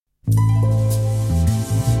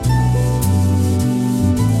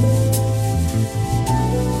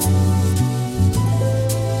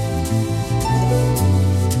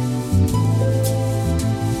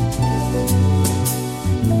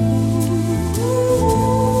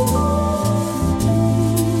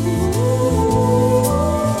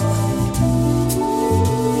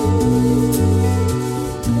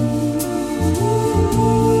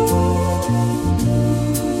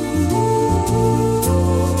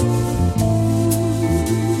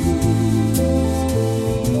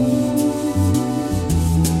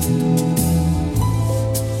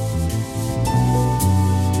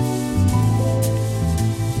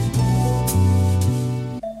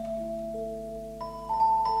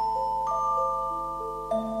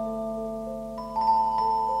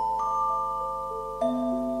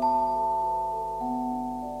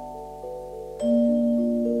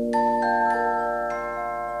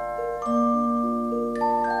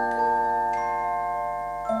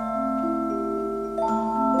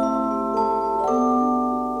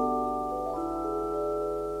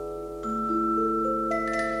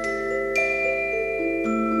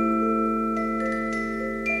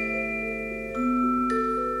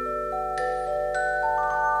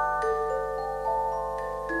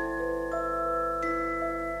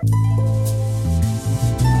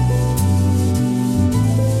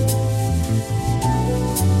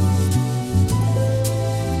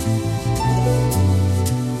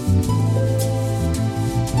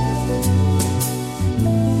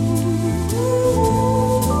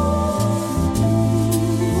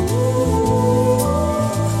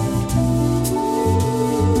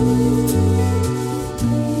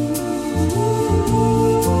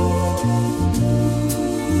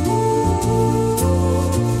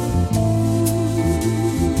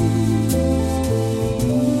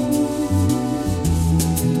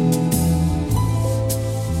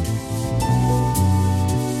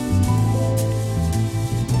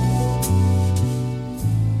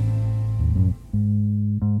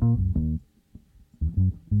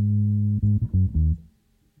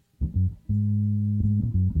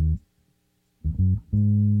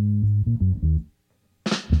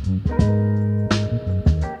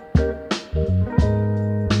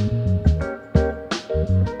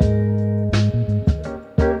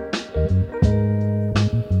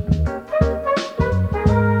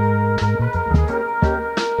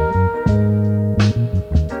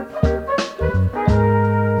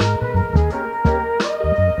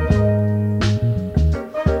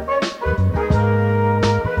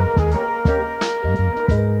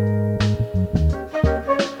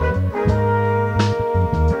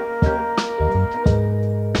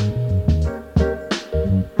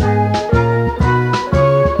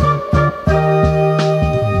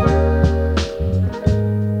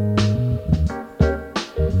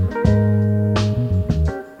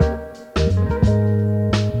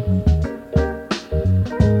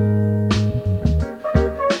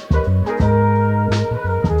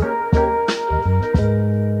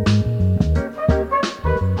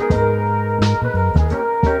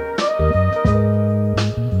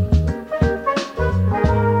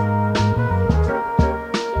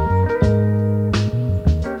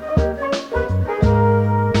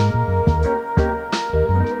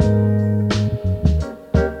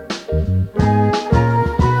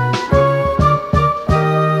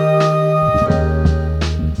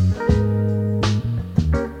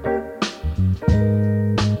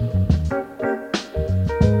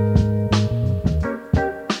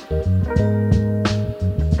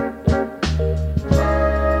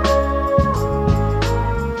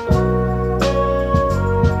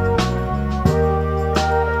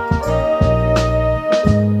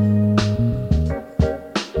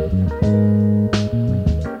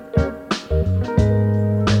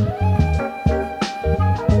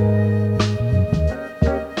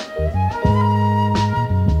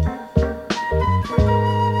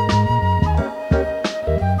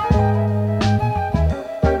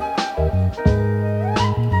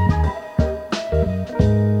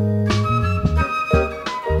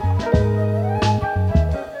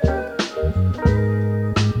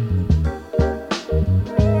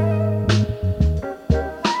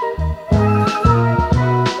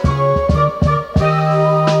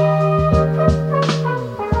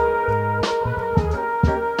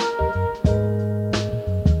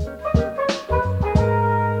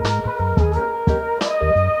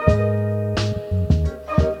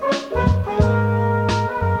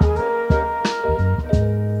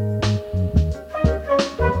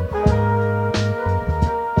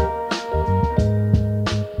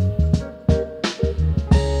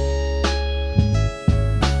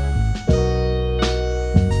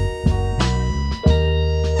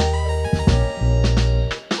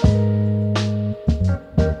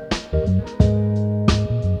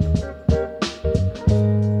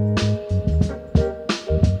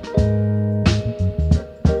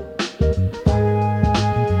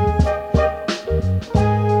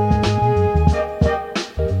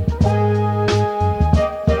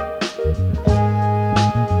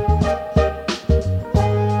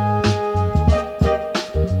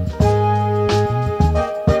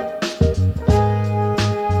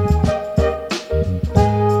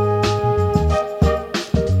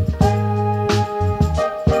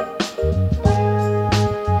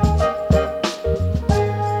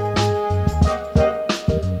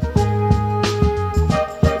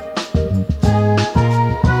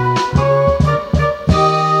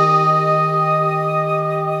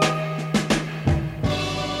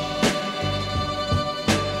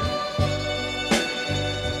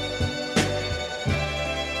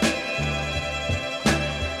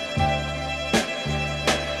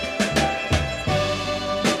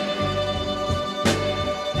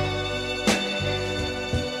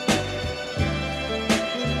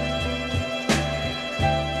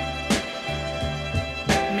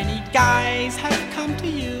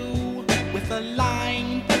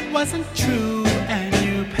wasn't true and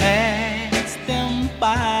you passed them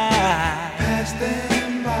by. Pass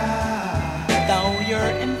them by. Though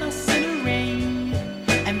you're in the center ring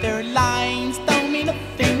and their lines don't mean a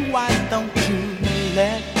thing, why don't you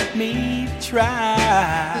let me try?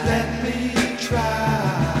 Let me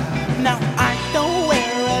try. Now I don't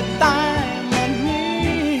wear a diamond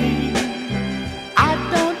ring. I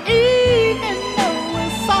don't even know a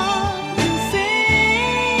song to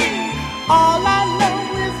sing. All I know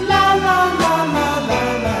is la la la la la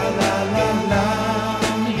la la la la.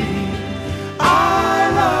 I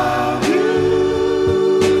love you.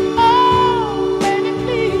 Oh, baby,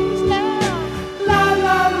 please now. La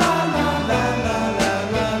la la la la la la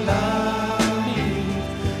la la.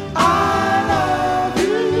 I love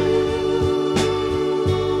you.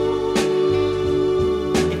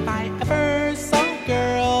 If I ever saw a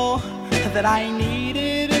girl that I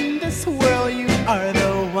needed in this world, you are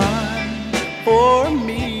the one for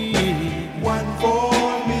me. One for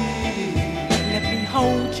me. Let me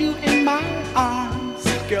hold you in my arms,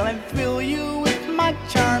 girl, and thrill you with my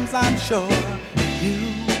charms. I'm sure you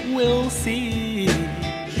will see.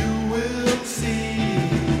 You will see.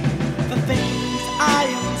 The things I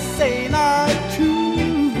am saying are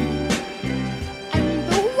true, and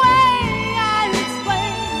the way I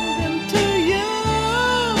explain them to you.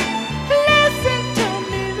 Listen to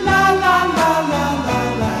me, la la la la la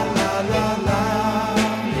la la la la.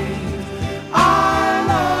 I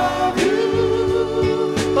love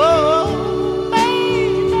you, oh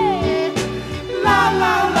baby, la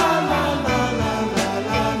la la la la la la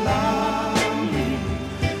la la.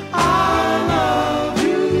 I love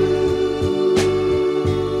you.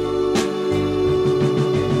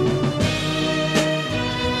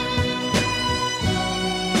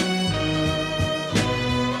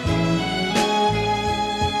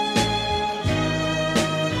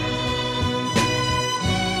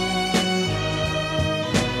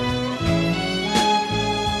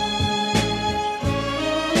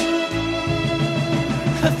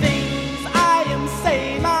 The things I am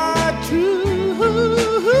saying are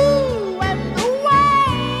true, and the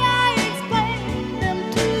way I explain them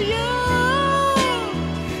to you,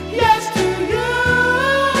 yes to you.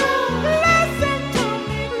 Listen to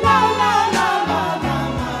me, la la la la la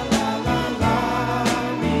la la la la.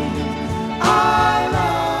 I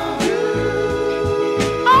love you.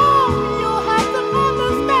 Oh, you have to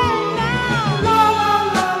understand now. La la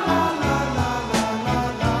la la la la la la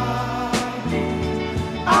la.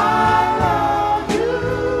 I love you.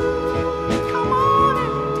 Come on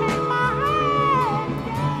and take my hand.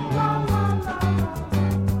 La la la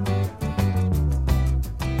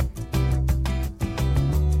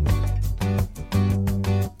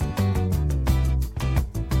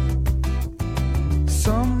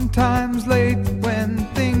Sometimes late when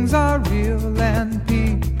things are real and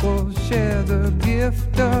people share the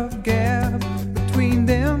gift of gab between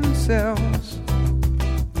themselves.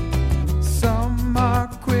 Some are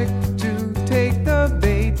quick to take the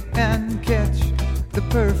bait and catch the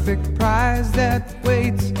perfect prize that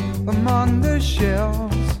waits among the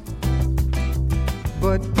shells.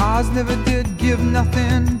 But Oz never did give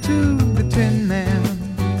nothing to the Tin Man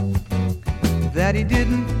that he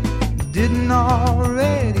didn't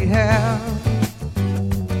already have.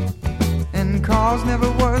 And cause never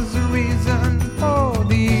was the reason for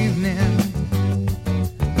the evening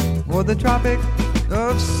or the Tropic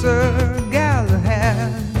of Sir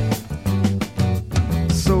Galahad.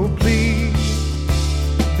 So please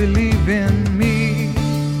believe in me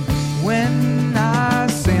when I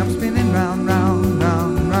say I'm spinning round, round,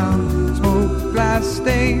 round, round. Smoke, glass,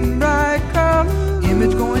 stain, bright color,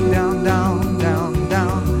 image going down, down, down,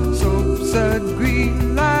 down. Soap, sud,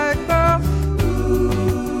 green light bulb.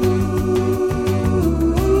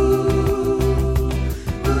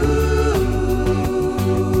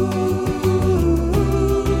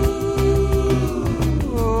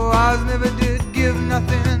 Oh, I never did give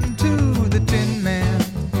nothing to the Tin Man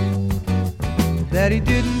that he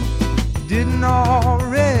didn't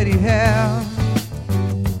already have.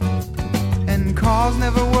 And cause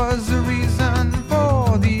never was the reason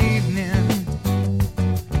for the evening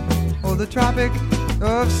or the Tropic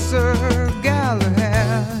of Sir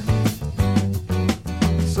Galahad.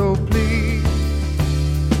 So please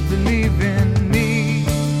believe in me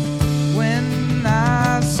when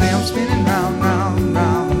I say I'm spinning round, round,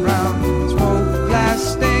 round, round. Smoke,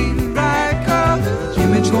 glass, stain, bright color,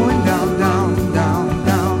 image going down, down, down,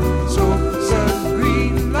 down. So sun,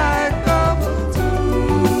 green light up.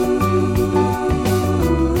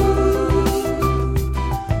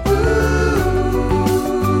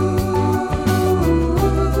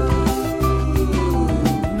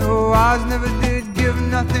 No,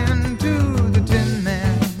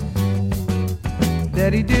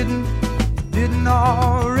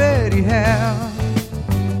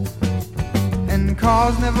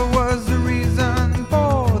 cause never was the reason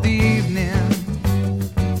for the evening,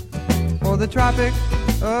 or the Tropic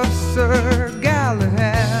of Sir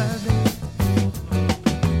Galahad.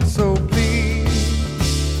 So please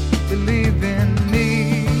believe in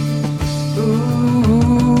me. Ooh.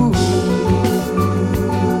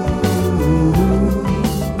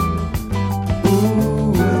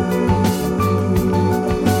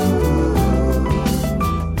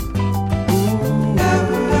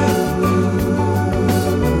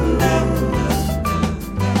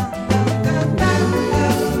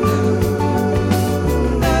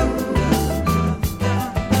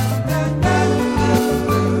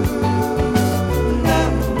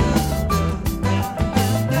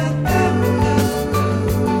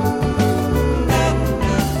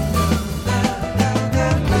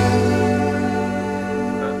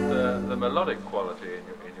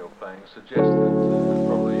 Suggest that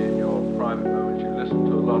probably in your private moments you listen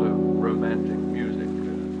to a lot of romantic music.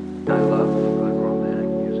 I love romantic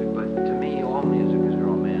music, but to me all music is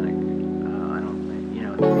romantic. I don't think,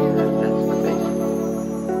 to me that's the basic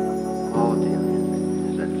quality of music,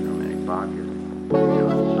 is that it's romantic. Bach is,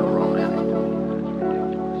 it's so romantic to me, it's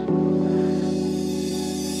ridiculous.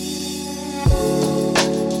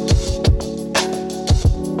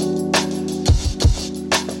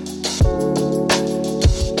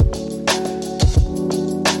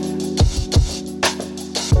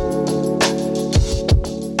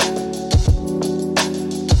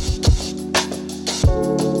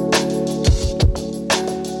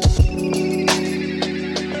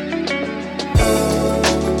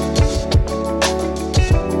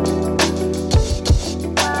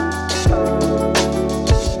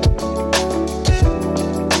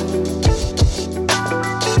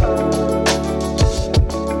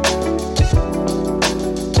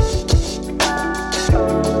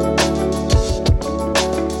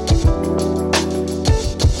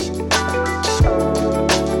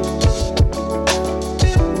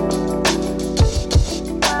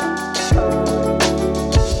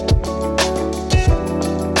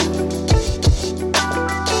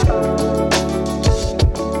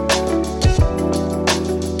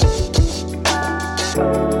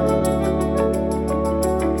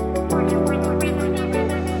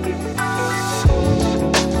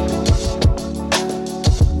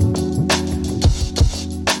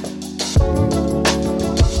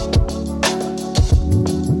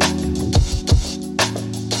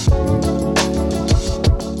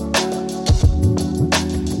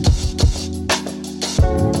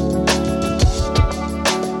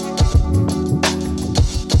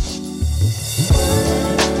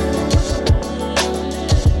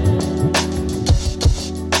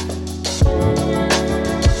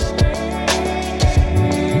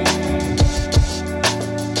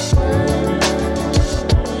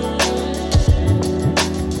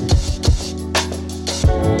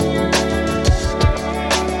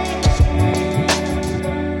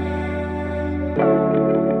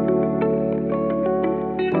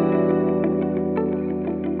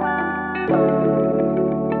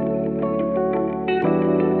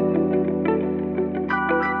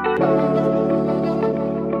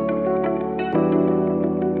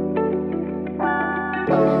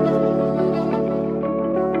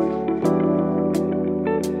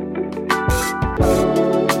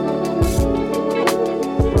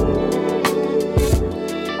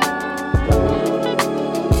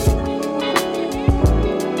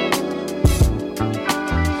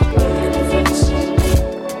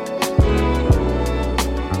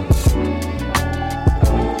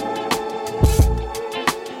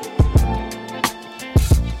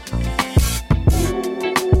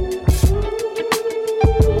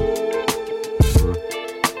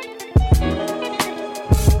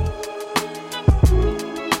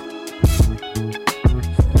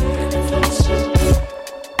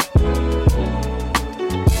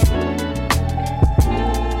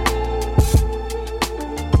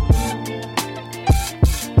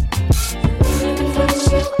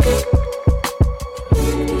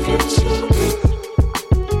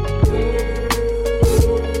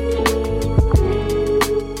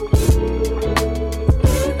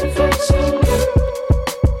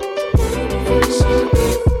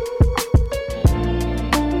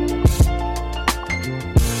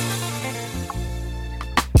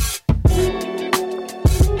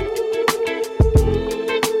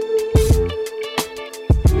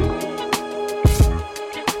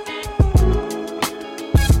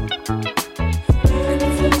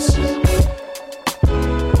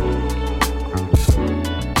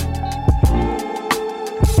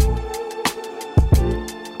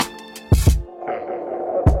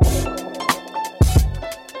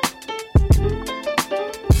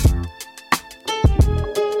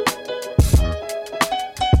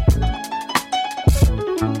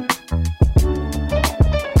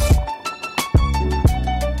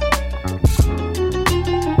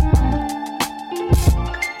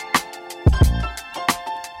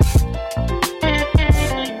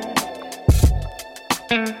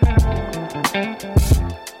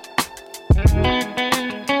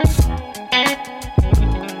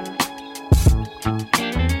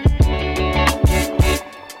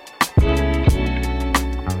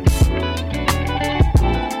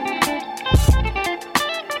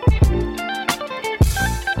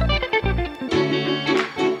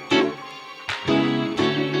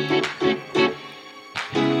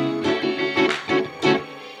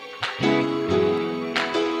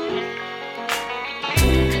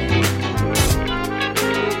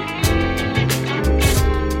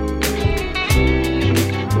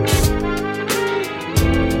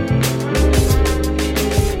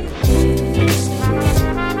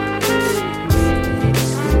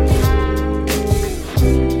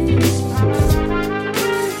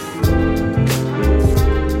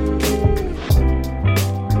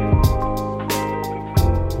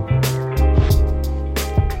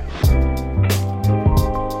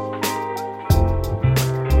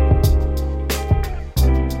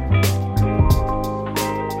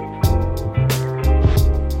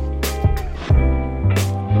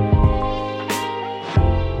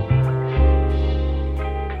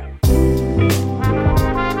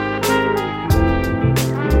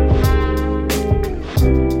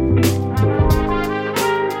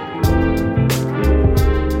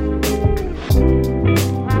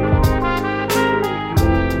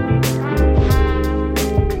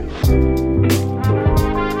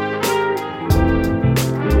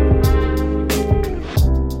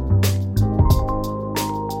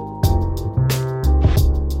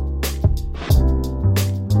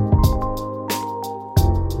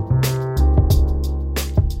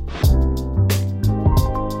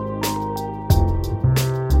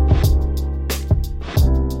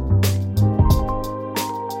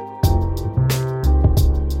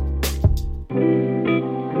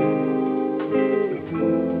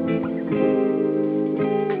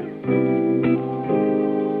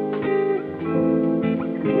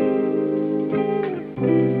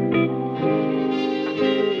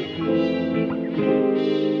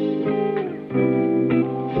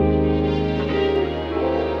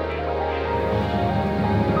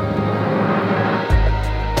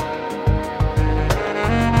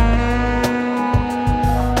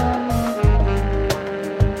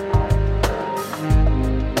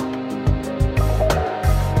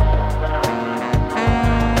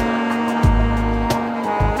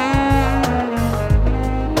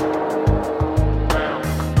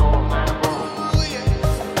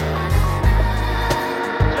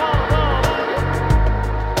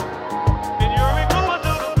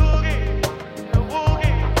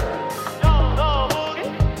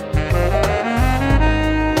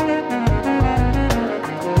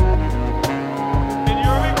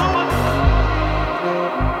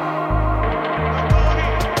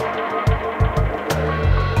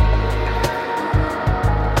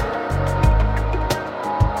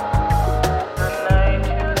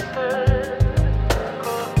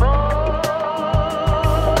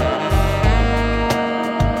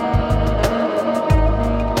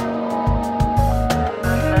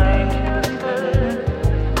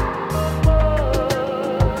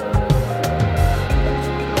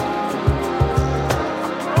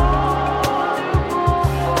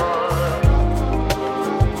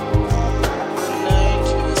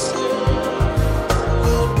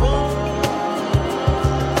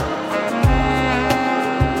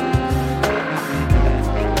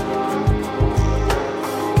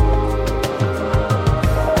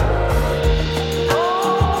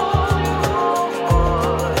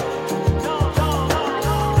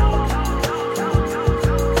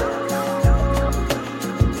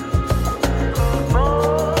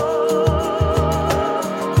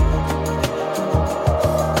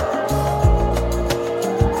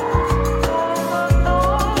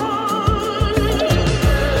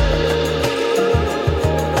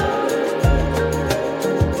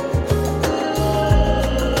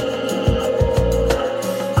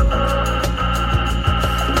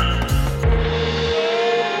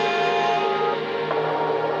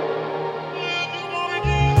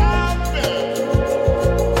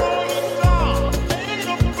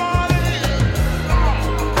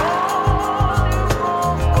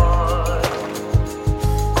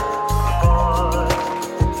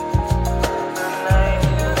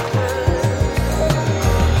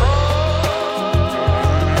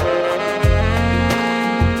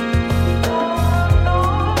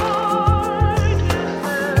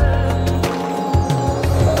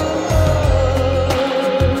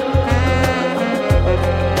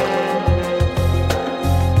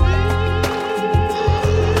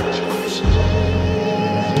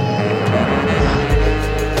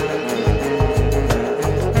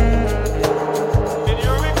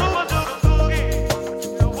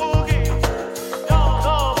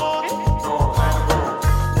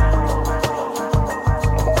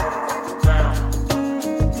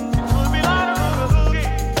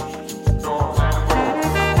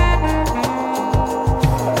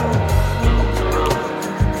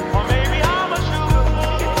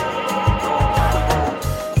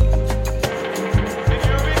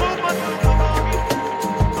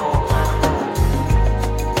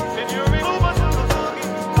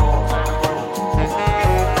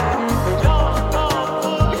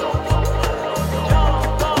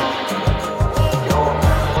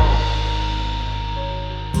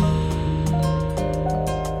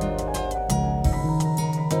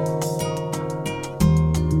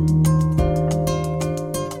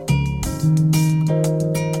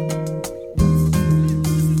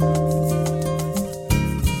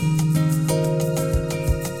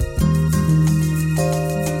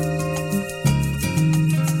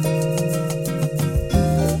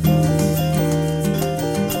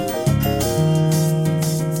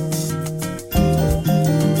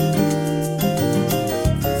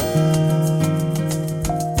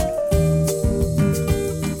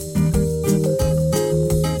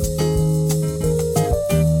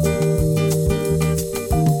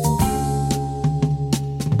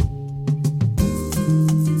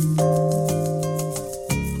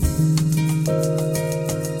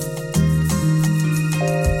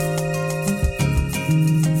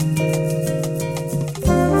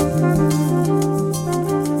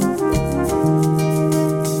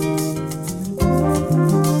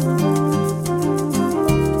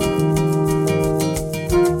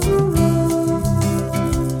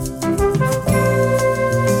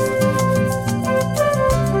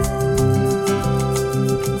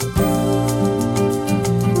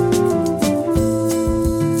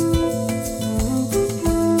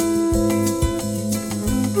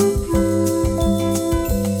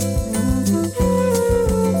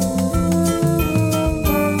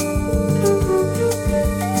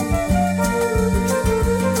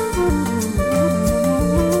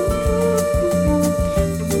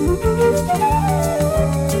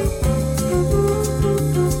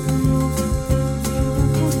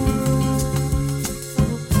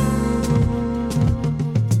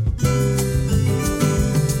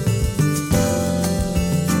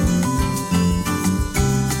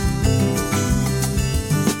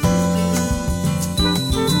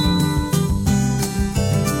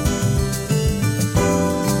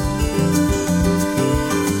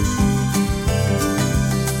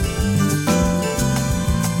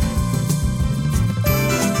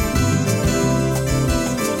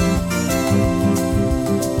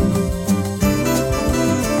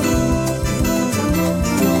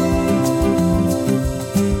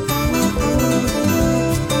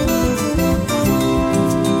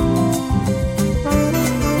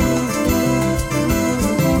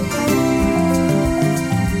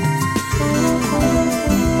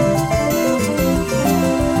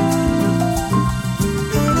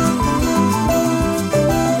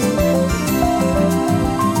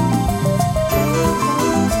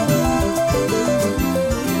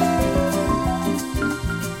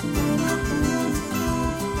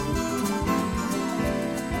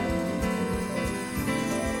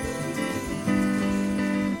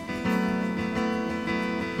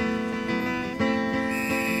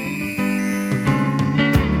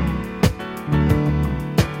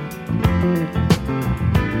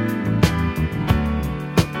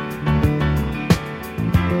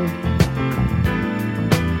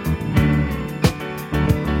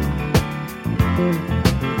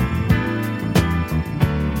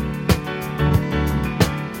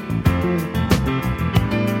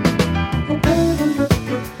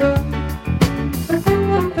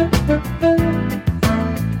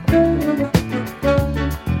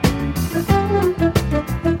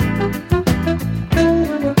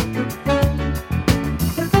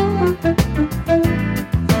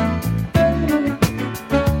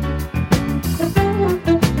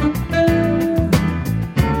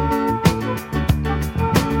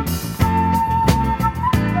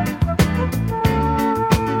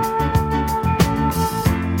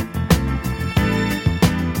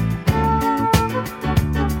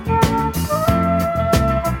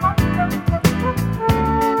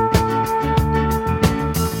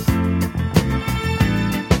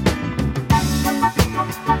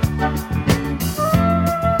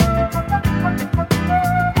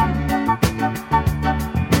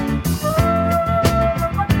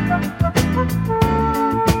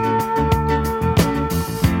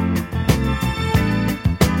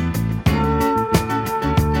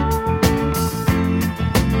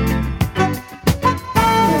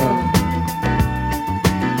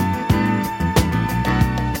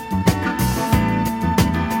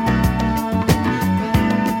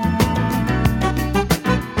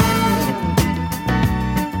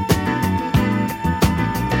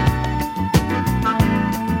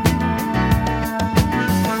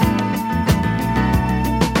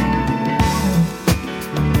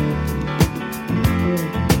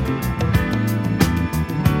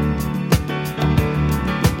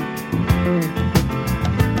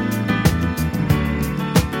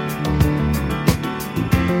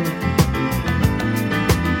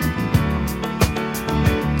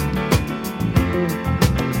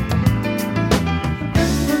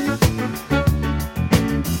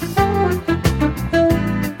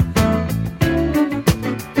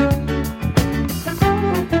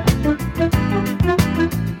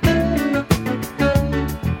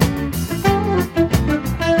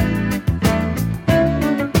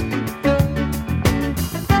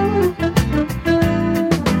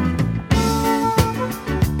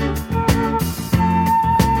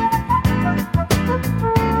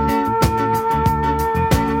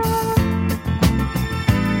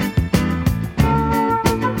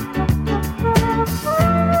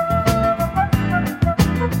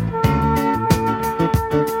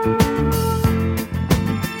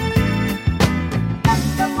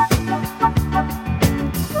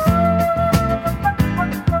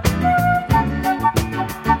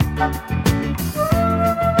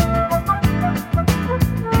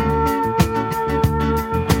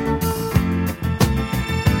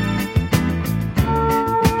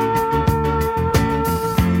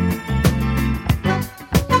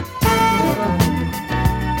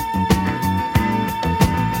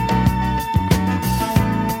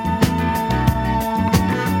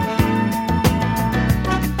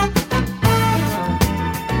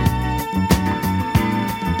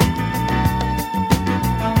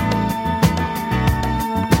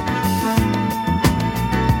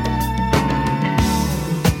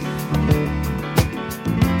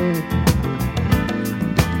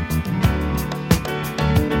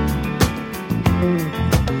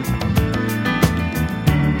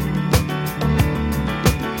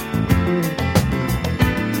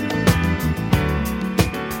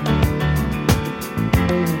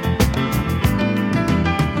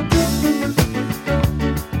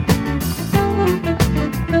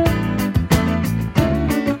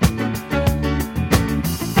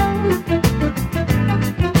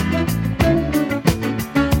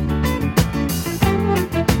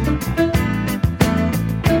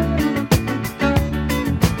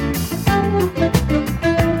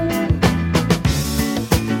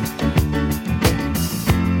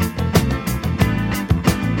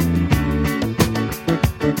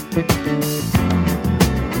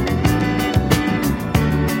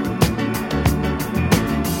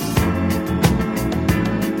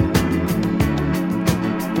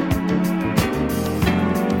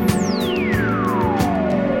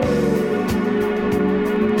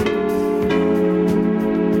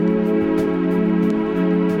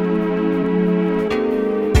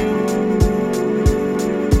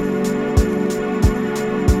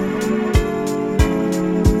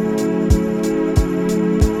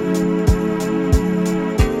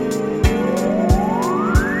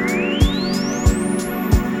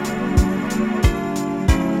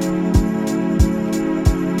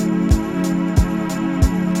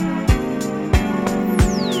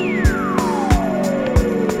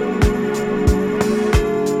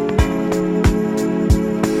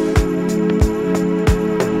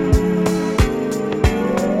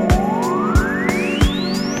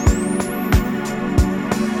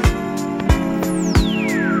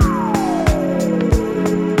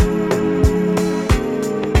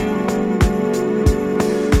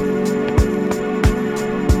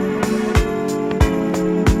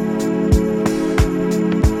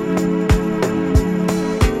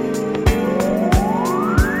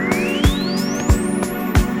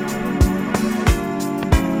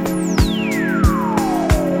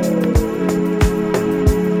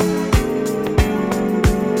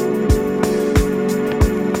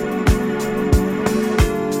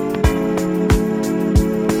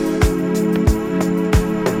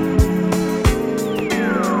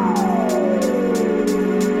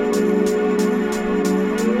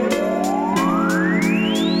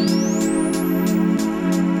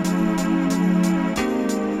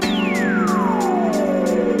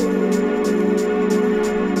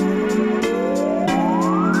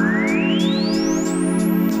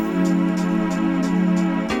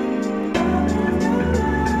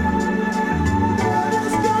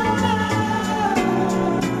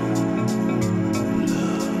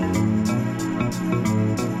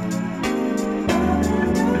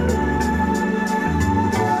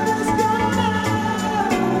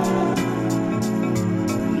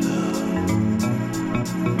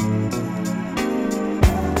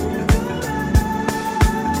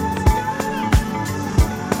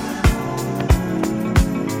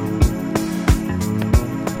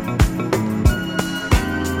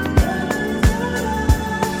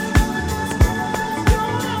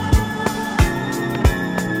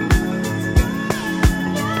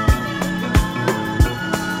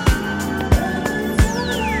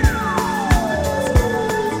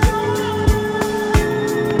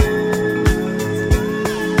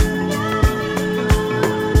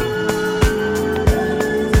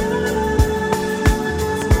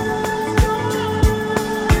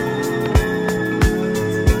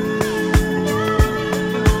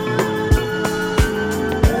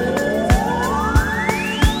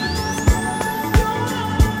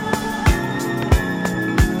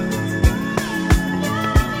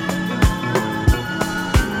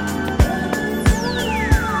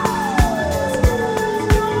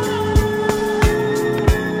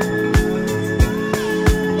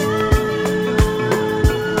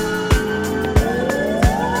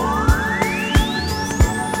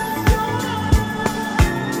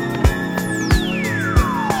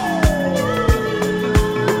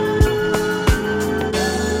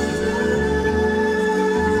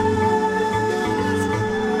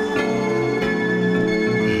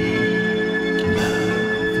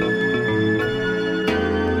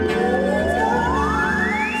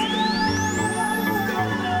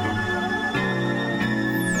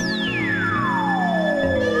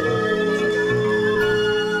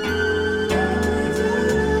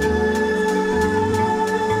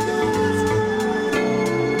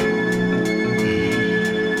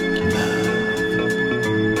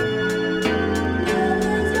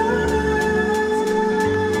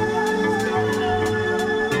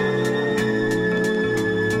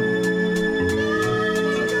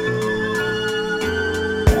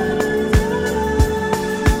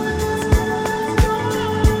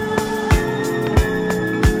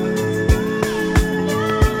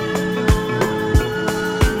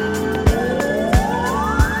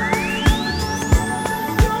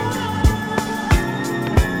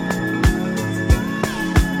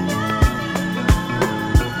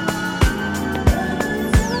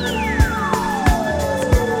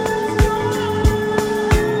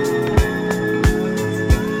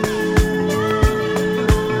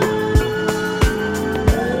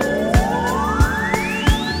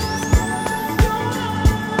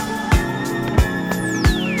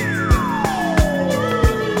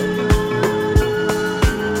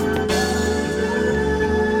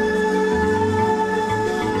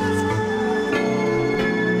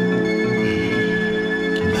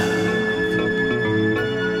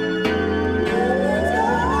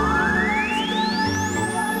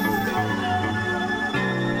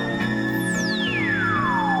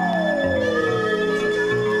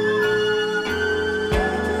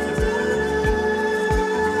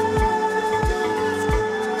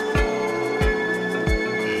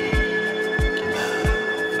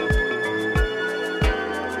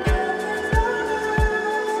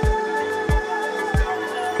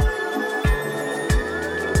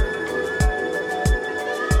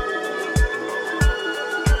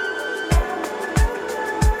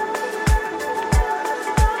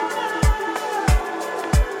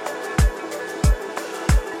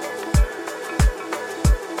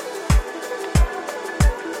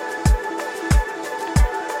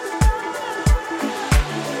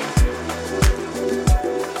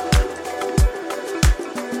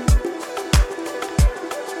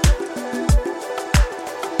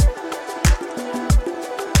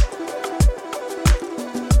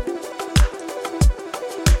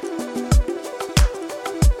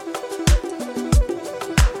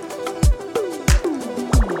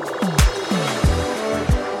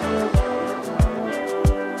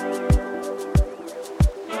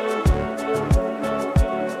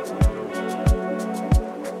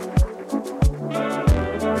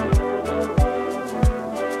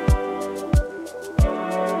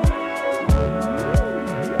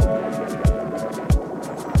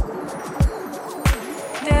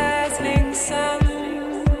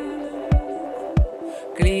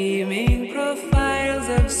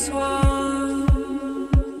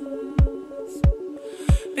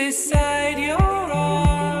 beside your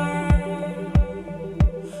arm.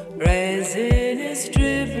 Resin is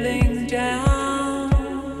dribbling down,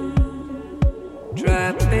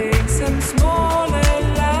 trapping some smaller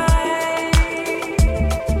lights,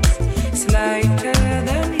 slighter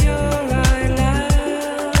than your eyelash.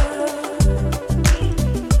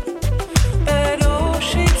 But all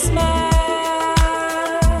shapes match,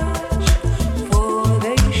 for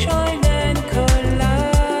they shine and collide.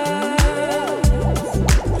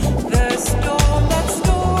 The storm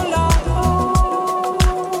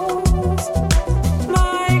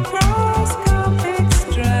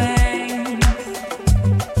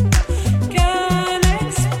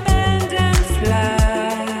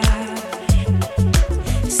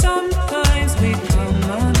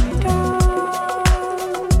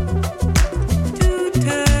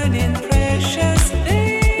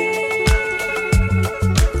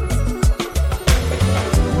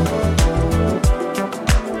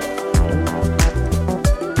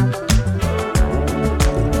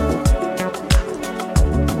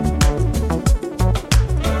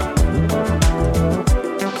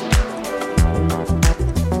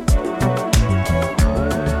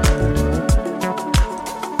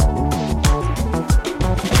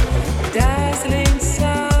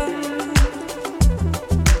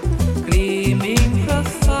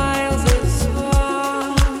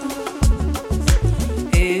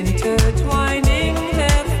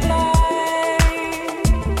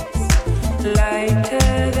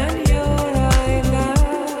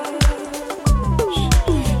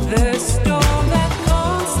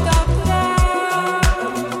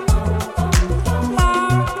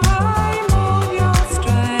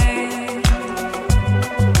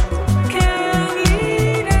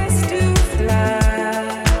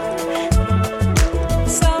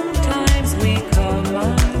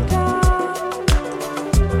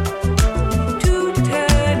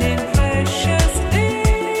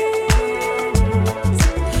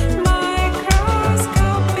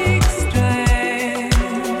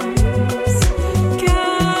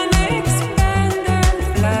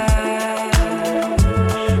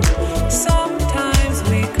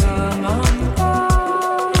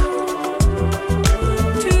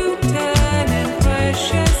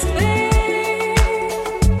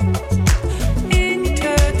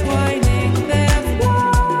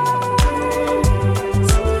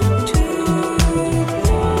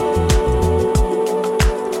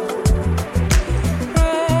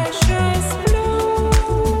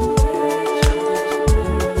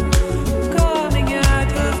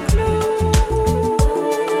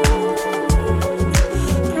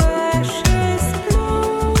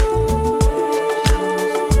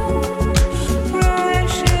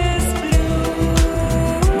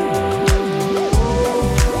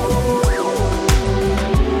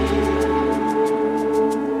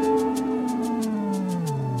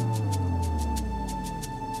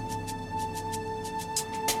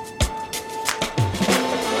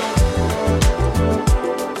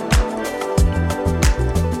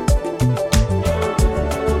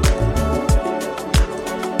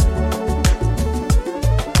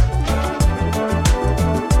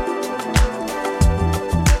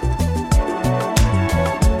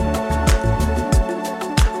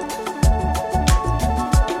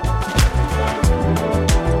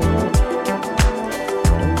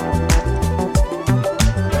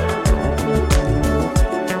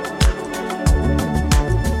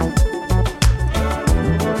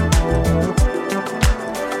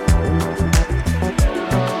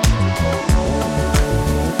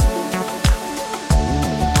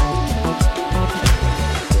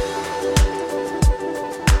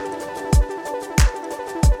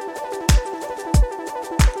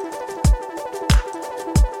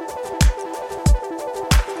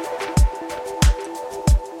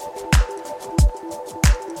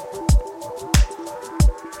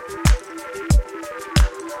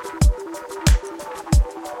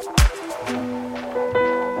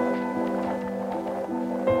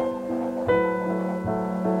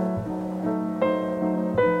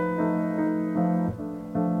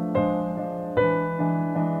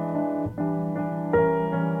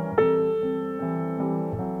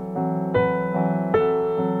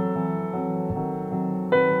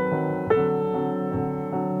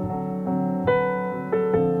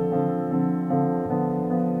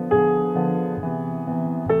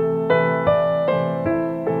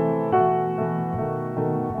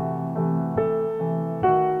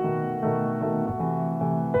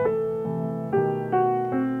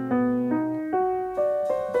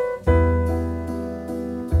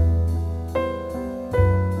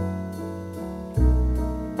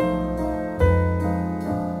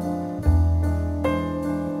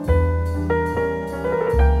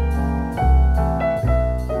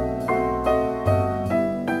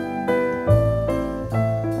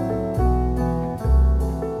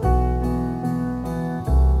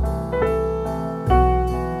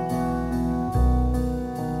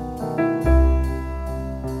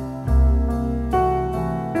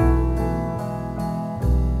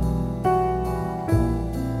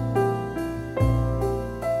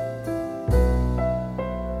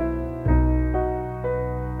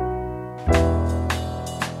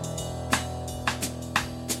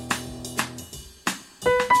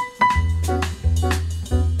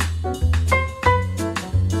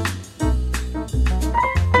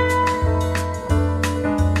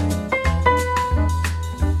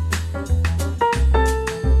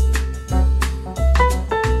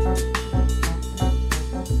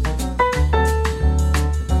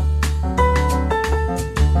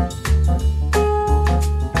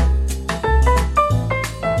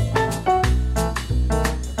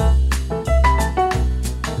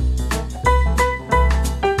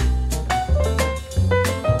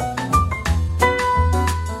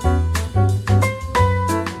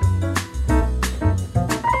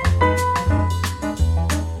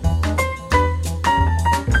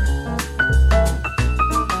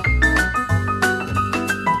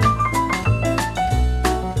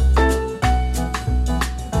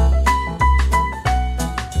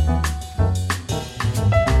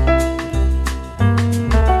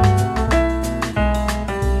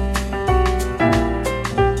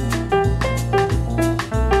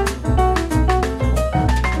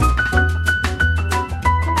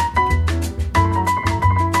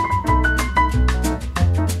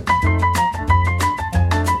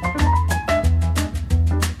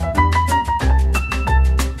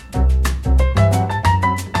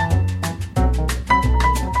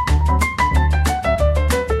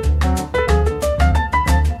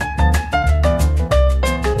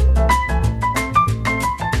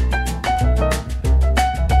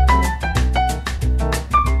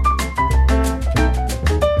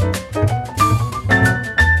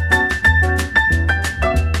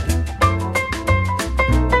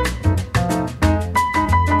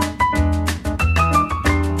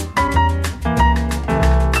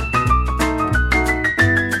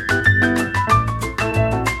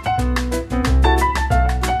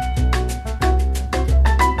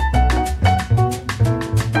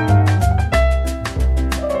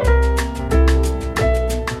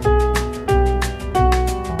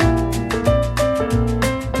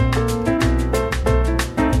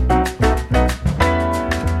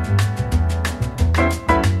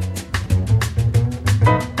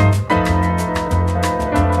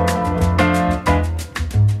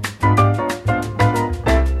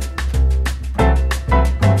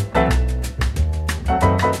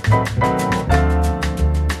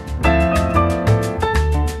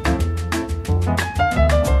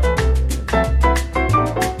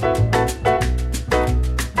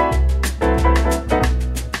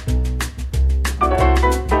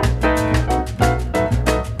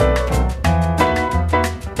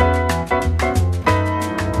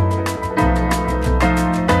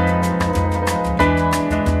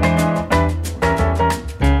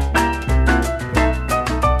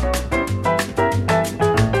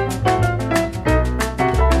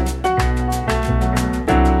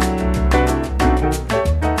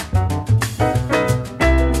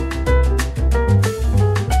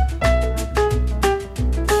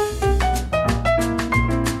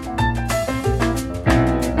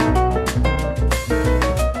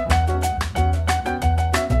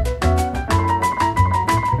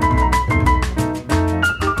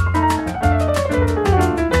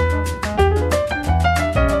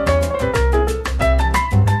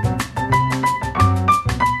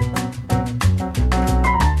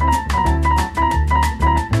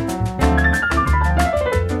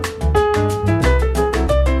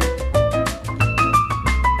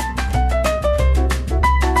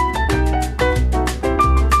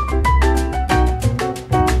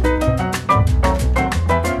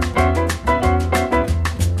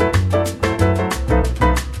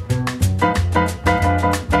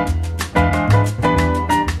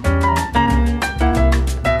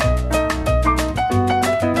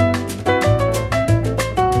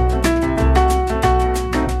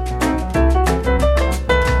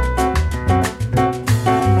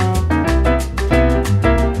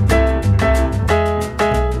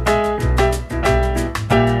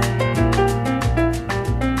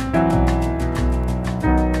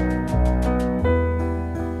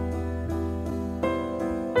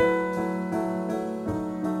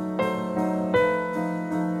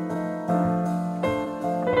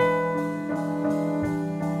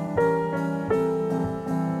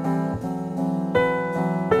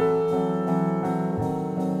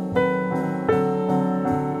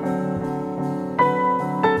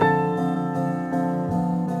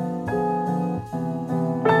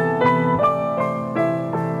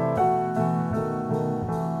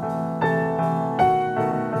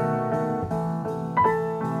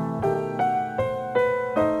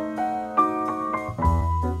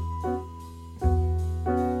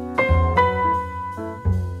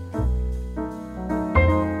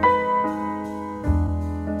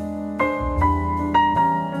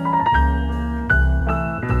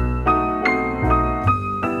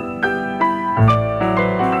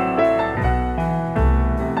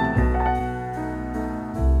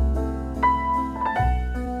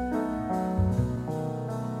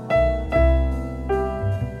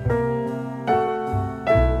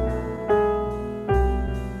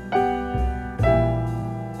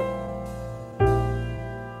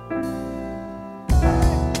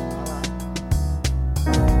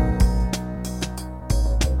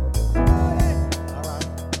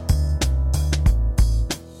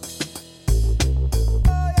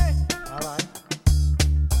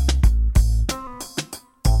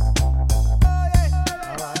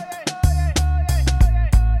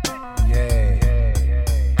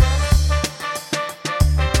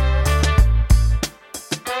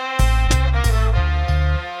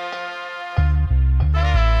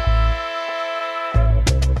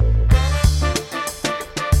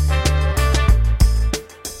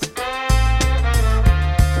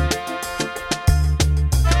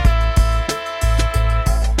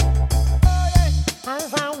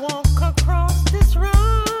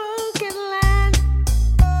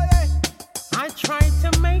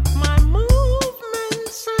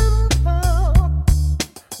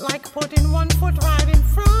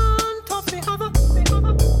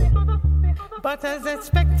But as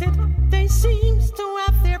expected, they seems to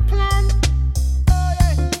have their plan.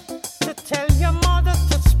 To tell your mother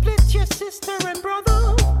to split your sister and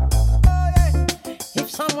brother. If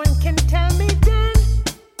someone can tell me then,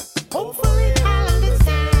 hopefully I'll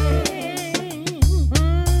understand.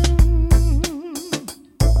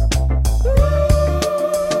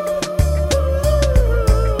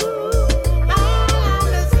 I'll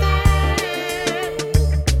understand.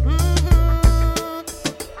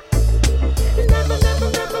 Never, never,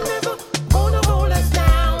 never, never gonna hold us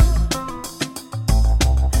down.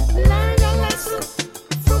 Learn a lesson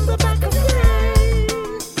from the back of your hand.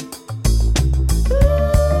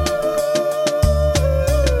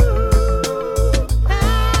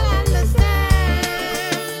 I'll understand.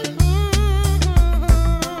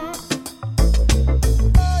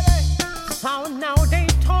 So now they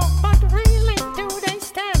talk, but really do they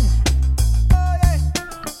stand?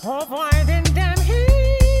 Avoiding them,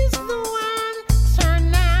 he's the answer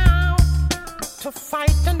now. To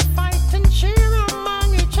fight and cheer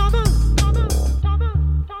among each other.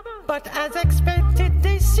 But as expected,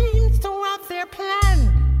 they seem to have their plan.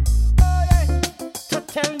 To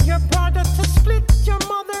tell your brother to split your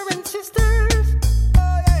mother and sisters.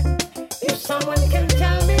 If someone can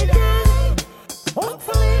tell me that,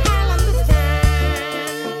 hopefully I'll understand.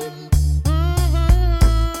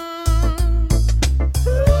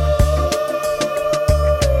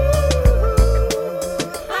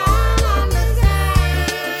 I'll understand.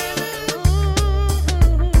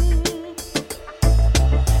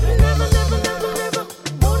 Never, never, never, never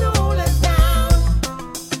gonna hold us down.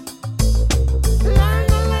 Learn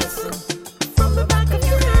a lesson from the back of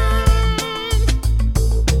your hand.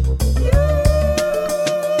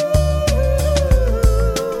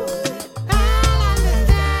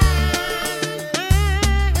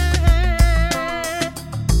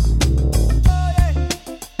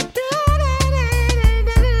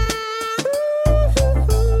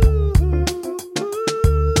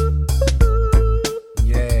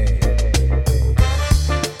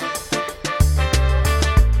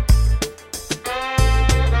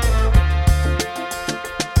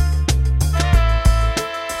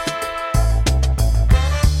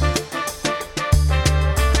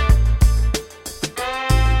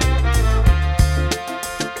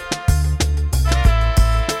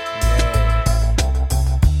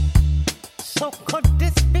 So could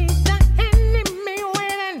this be the enemy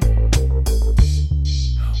winning?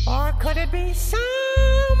 Or could it be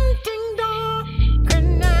something darker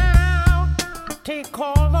now? Take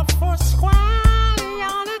all the Foursquare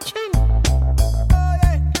on a chin.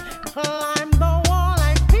 Climb the wall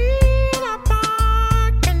like Peter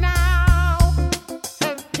Parker now.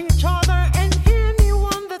 Help each other and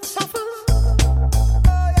anyone that suffers.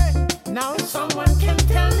 Now someone can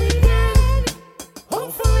tell me that.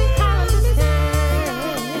 Hopefully I'll understand.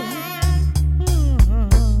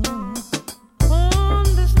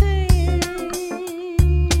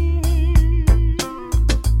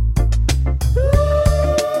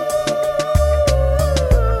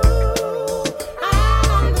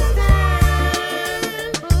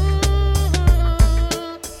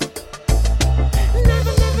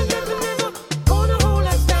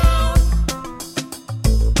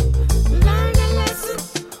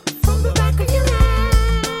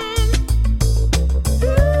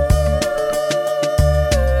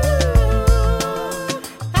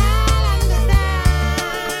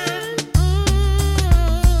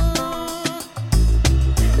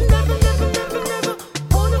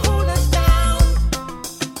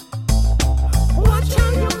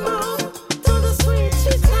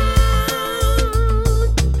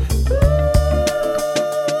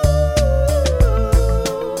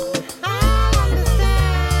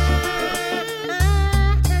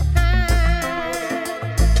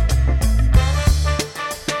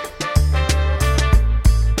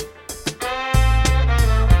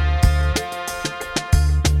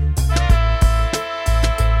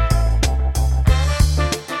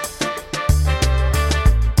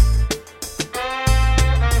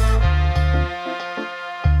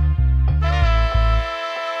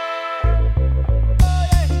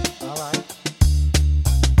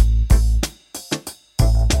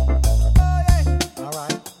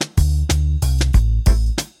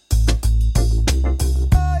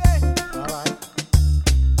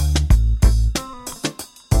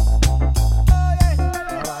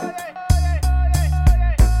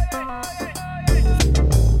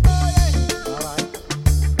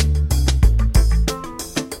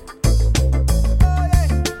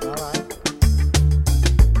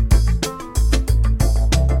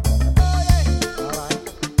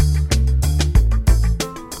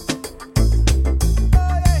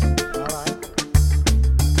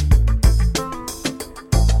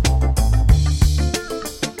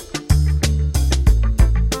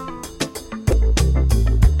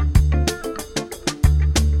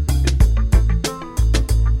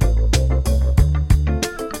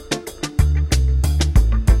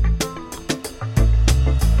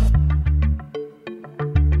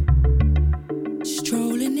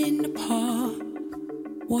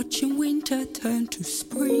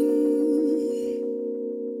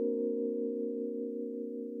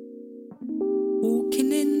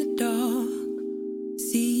 Walking in the dark,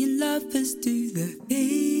 seeing lovers do the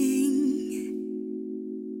thing.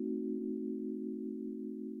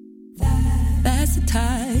 That's the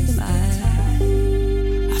time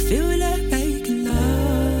I feel like making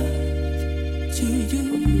love to you.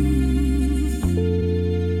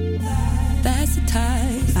 That's the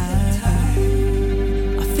time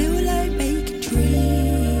I feel like making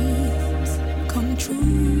dreams come true.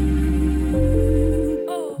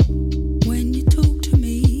 When you talk to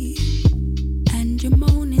me and you're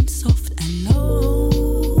moaning soft and low,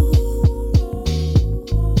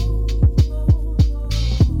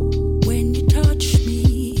 when you touch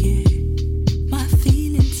me, my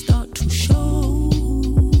feelings start to show.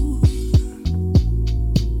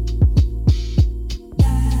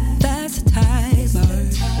 That's the time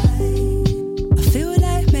I feel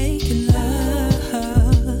like making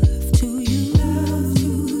love to you.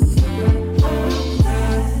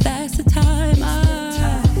 That's the time I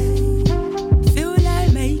feel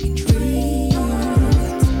like making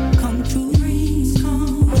dreams come true.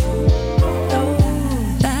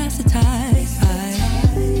 That's the time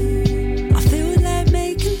I feel like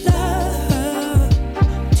making love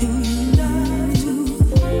to you.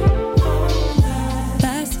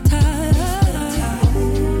 That's the time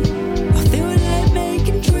I feel like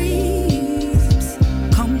making dreams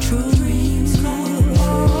come true.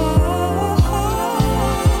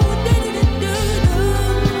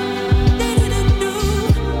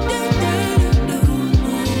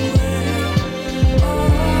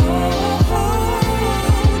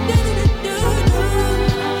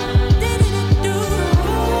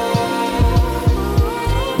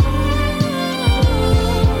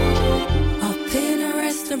 Up in a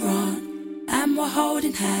restaurant and we're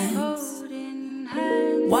holding hands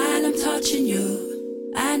while I'm touching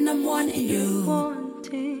you and I'm wanting you.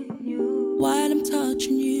 While I'm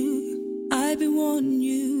touching you, I've been wanting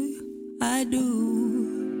you. I do,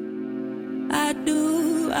 I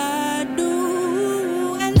do, I do.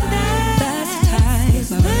 And that's the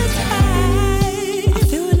time I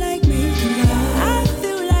feel like making love. I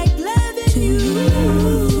feel like loving you.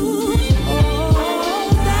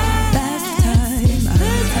 That's the time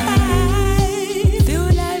I feel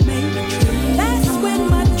like making dreams. That's when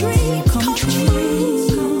my dreams come true.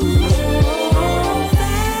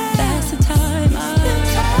 That's the time I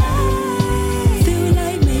feel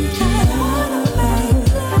like making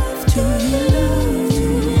love to you.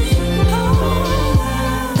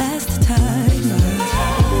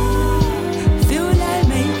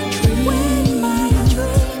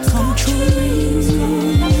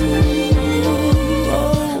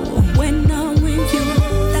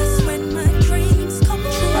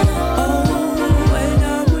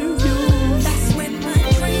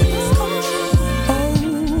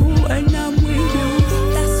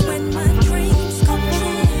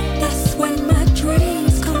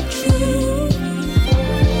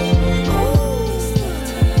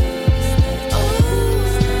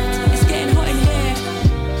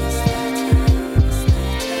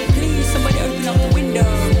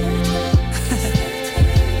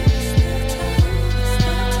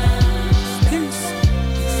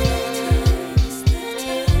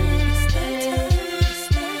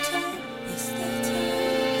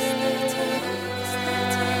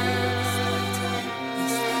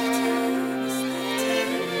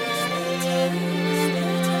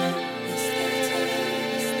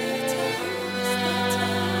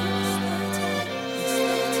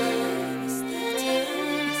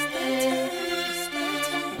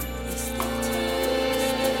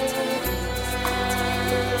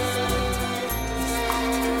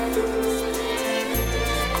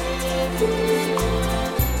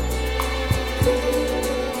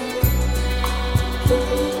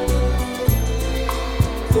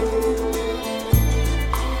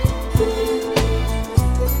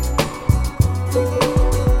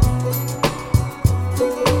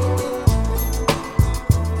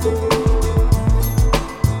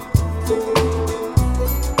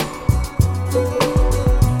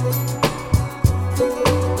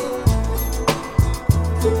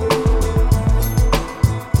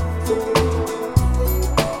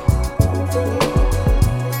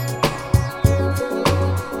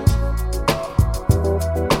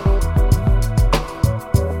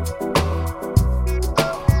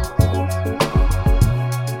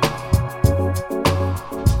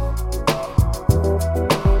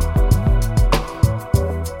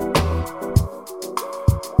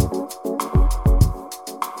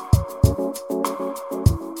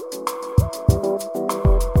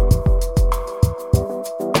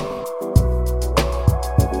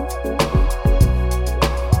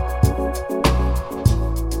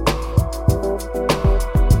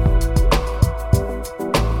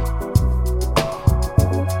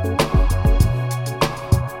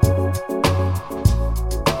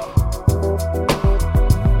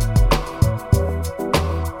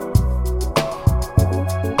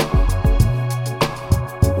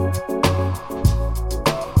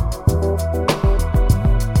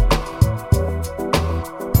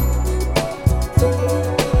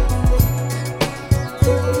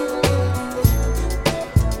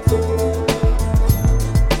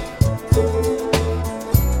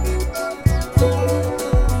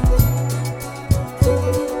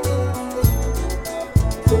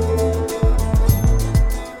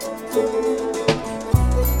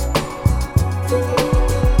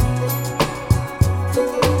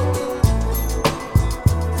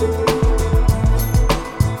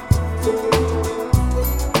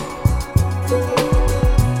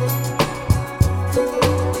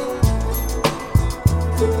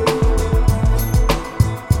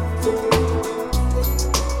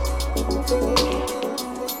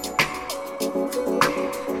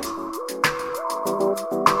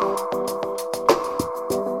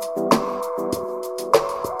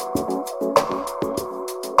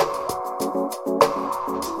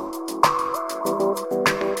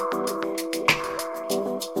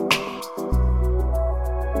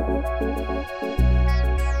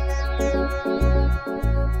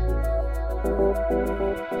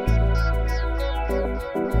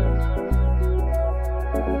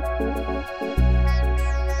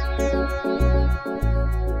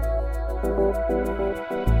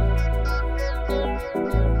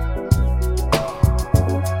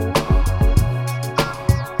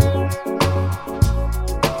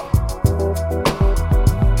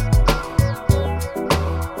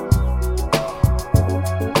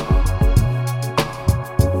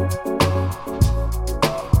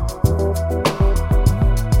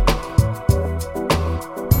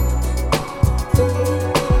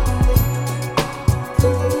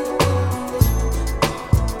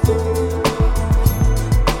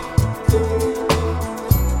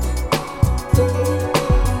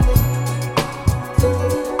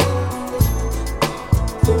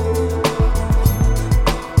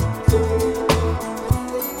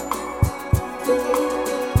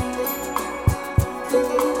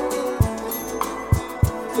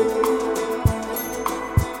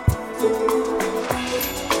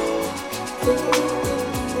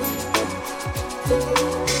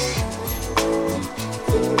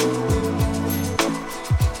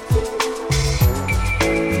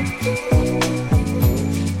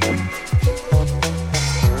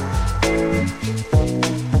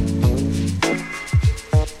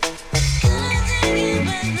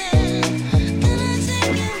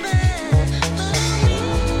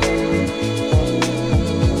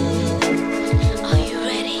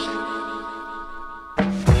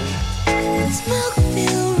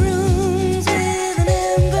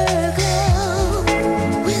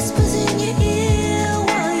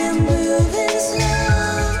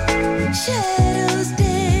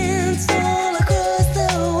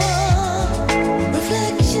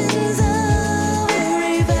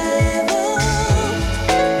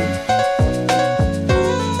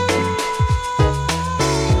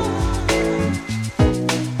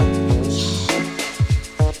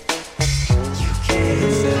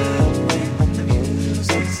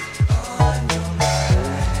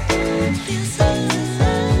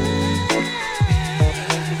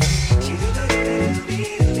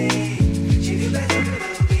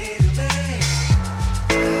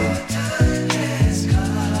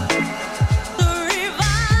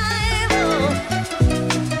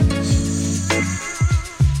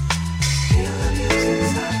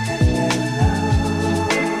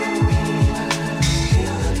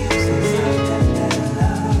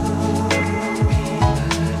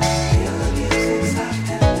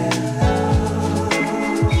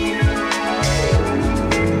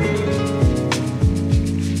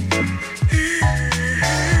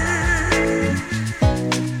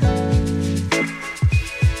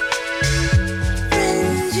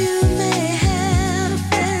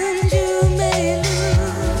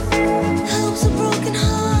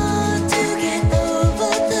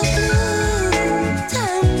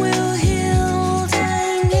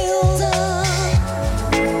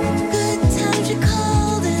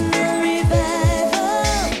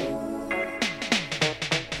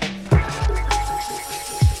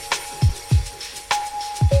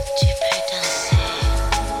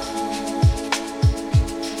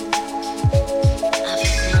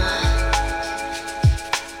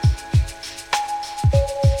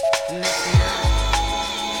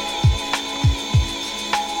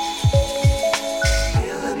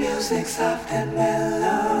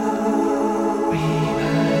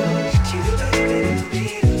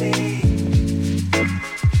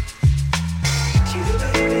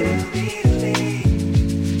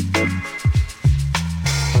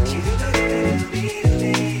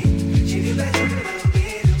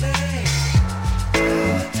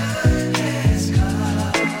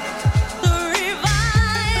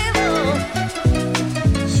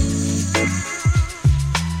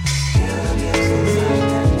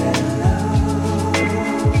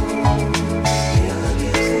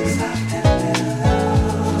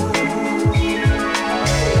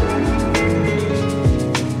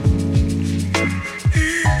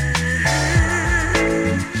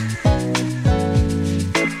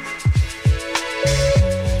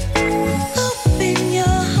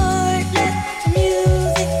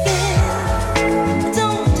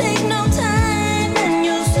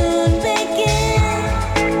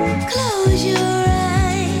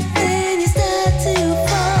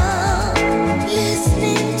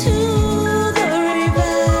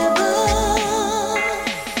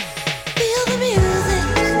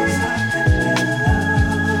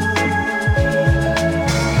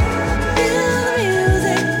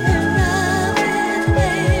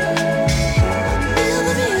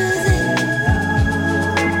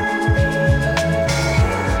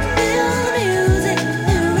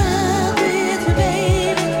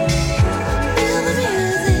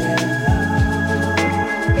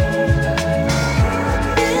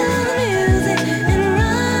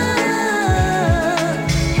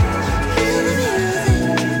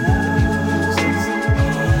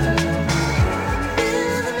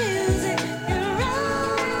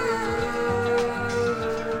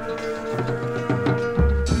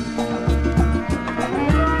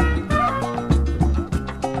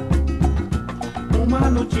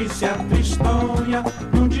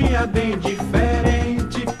 dia bem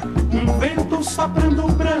diferente. Um vento soprando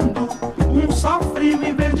brando, um sol frio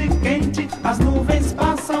e verde quente. As nuvens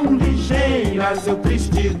passam ligeiras, eu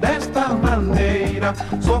triste desta maneira.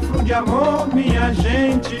 Sofro de amor, minha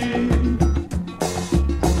gente.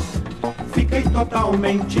 Fiquei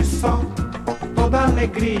totalmente só, toda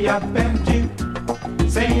alegria perdi.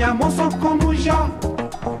 Sem amor sou como Jó,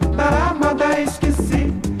 da amada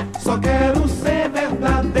esqueci. Só quero ser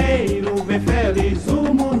verdadeiro, ver feliz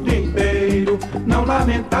o mundo inteiro, não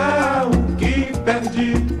lamentar o que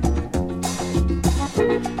perdi.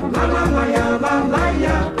 La la la ya, la la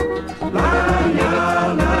ya, la ya,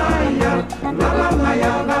 la ya, la la la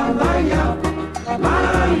ya, la la ya, la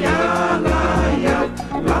ya, la ya,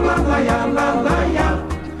 la la la ya, la la ya,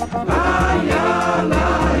 la ya, la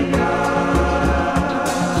ya.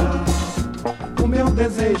 O meu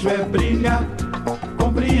desejo é brilhar,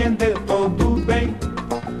 compreender todo o bem,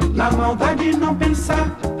 na maldade não pensar,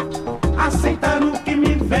 aceitar o que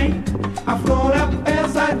me vem. A flor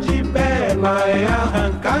apesar de bela é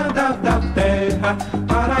arrancada da terra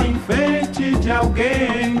para enfeite de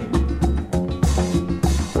alguém.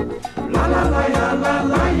 La la la ya, la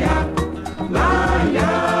la ya, la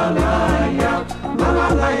ya, la ya, la la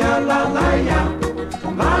la ya, la la ya,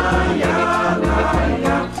 la ya, la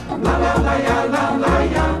ya, la la la ya, la la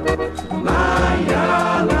ya.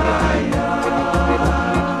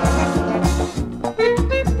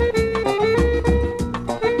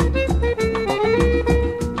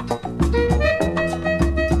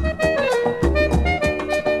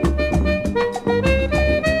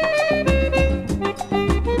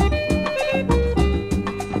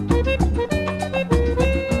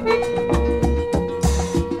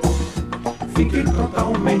 Fiquei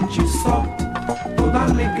totalmente só, toda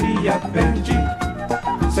alegria perdi.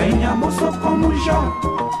 Sem amor sou como Jó,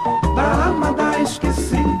 da amada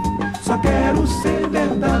esqueci. Só quero ser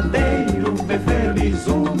verdadeiro, ver feliz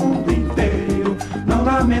o mundo inteiro, não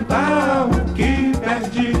lamentar o que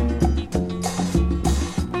perdi.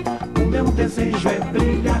 O meu desejo é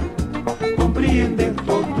brilhar, compreender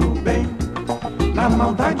todo o bem, na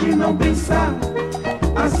maldade não pensar,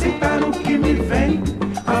 aceitar o que me vem.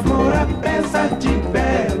 A flor apesar de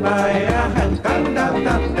bela é arrancada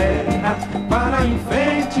da terra para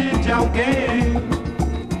enfeite de alguém.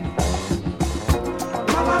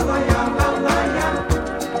 La la la ya, la la ya,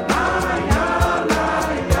 la ya, la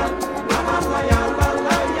ya, la la la ya, la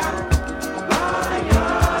la ya, la ya,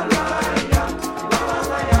 la ya, la la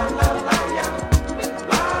la ya, la la ya,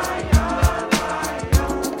 la ya, la ya,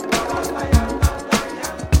 la la la ya, la la ya.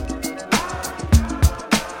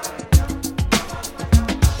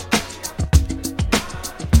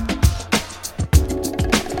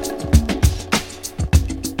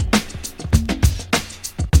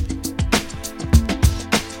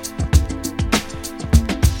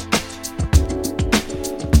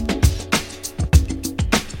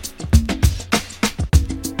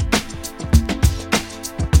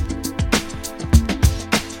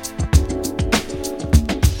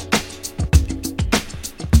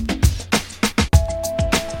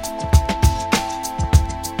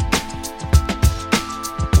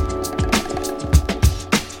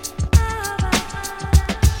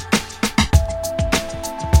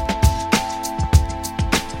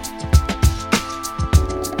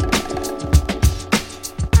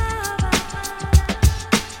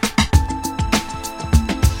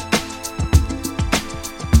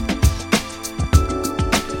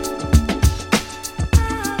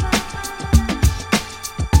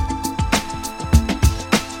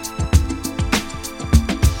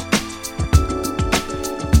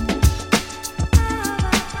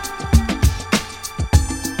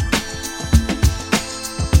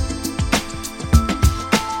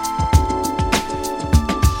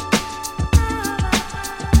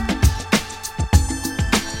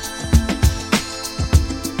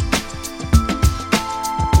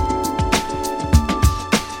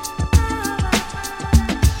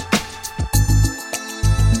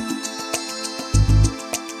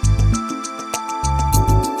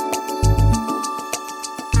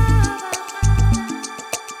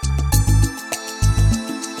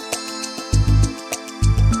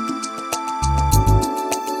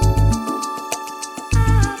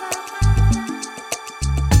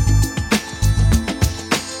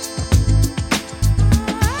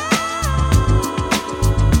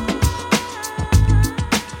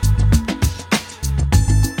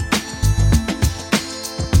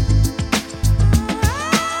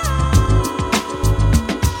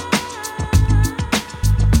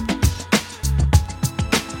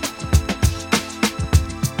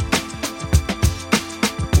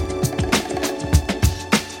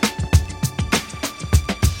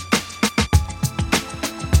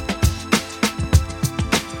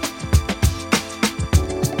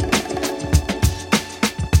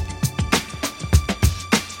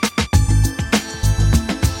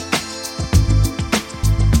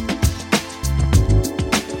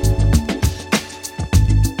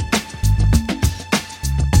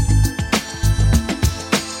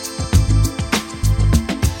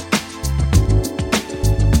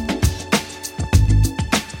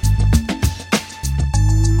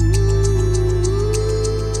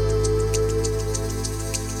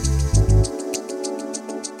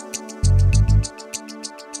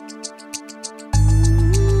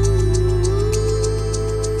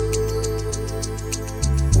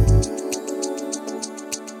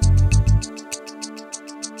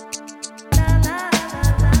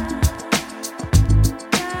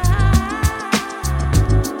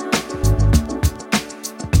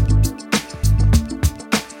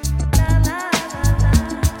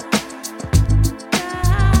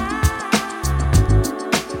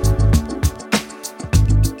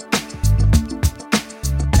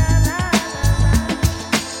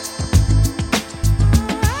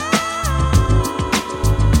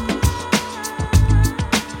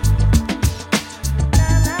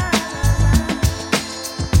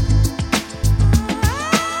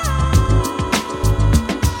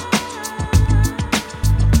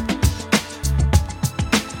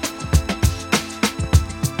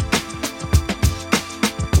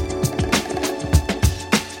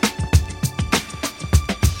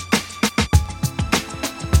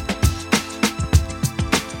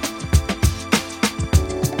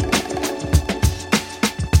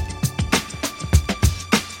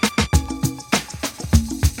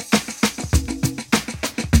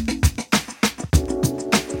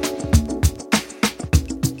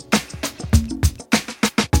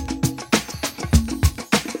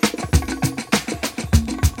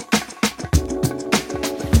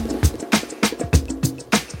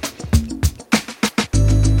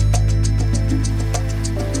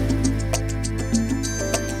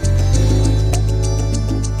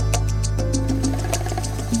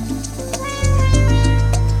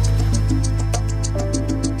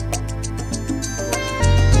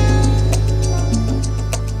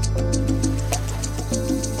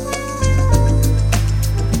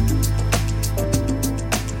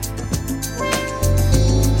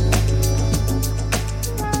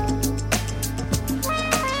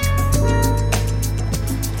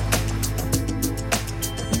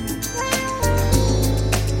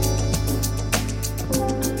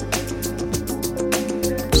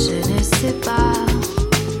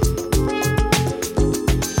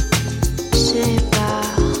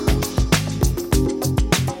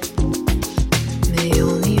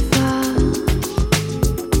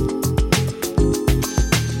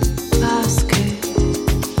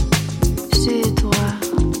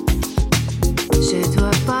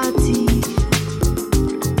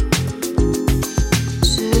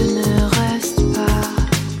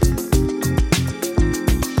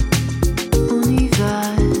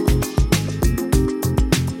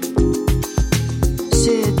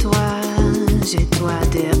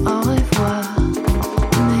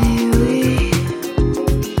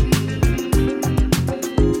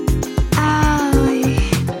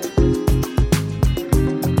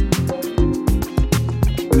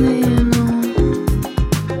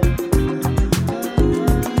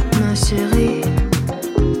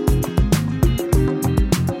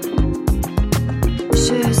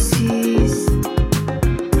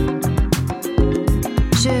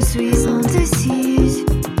 Je suis indécise.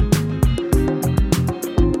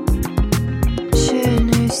 Je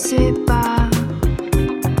ne sais pas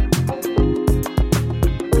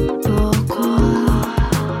pourquoi.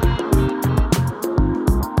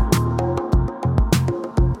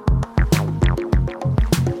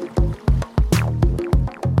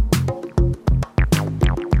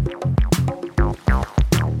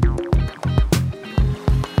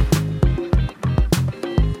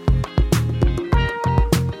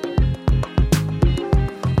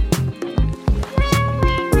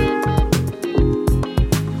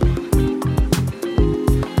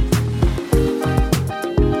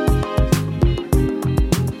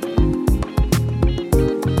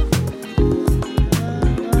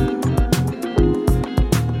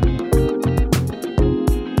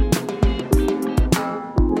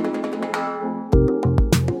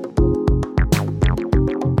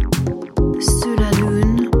 Sous la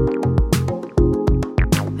lune,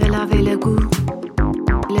 elle avait le goût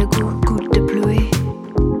goutte de pluie.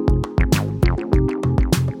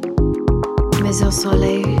 Mais au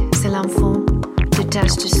soleil, c'est l'enfant de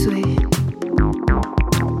taches de suie.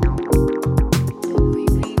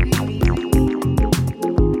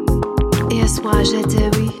 Hier soir, j'étais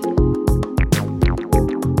oui.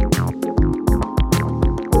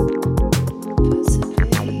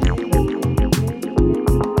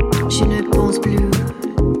 Je ne pense plus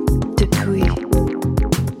depuis.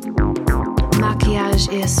 Maquillage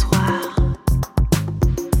hier soir.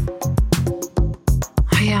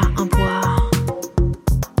 Rien à boire.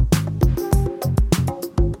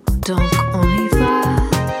 Donc on y va.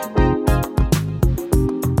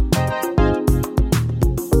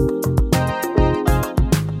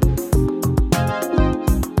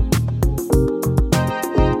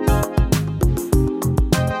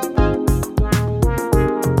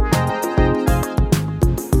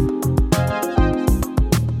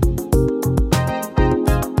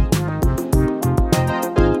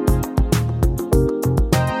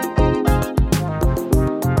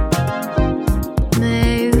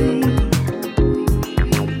 Mais oui,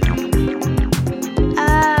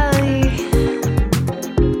 ah oui,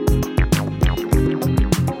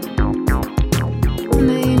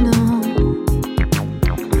 mais non,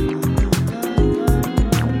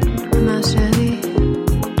 ma chérie,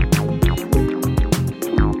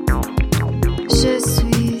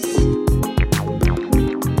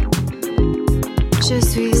 je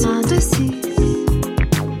suis indécise.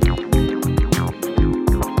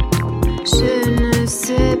 Je ne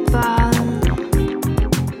sais pas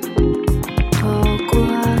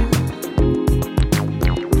pourquoi.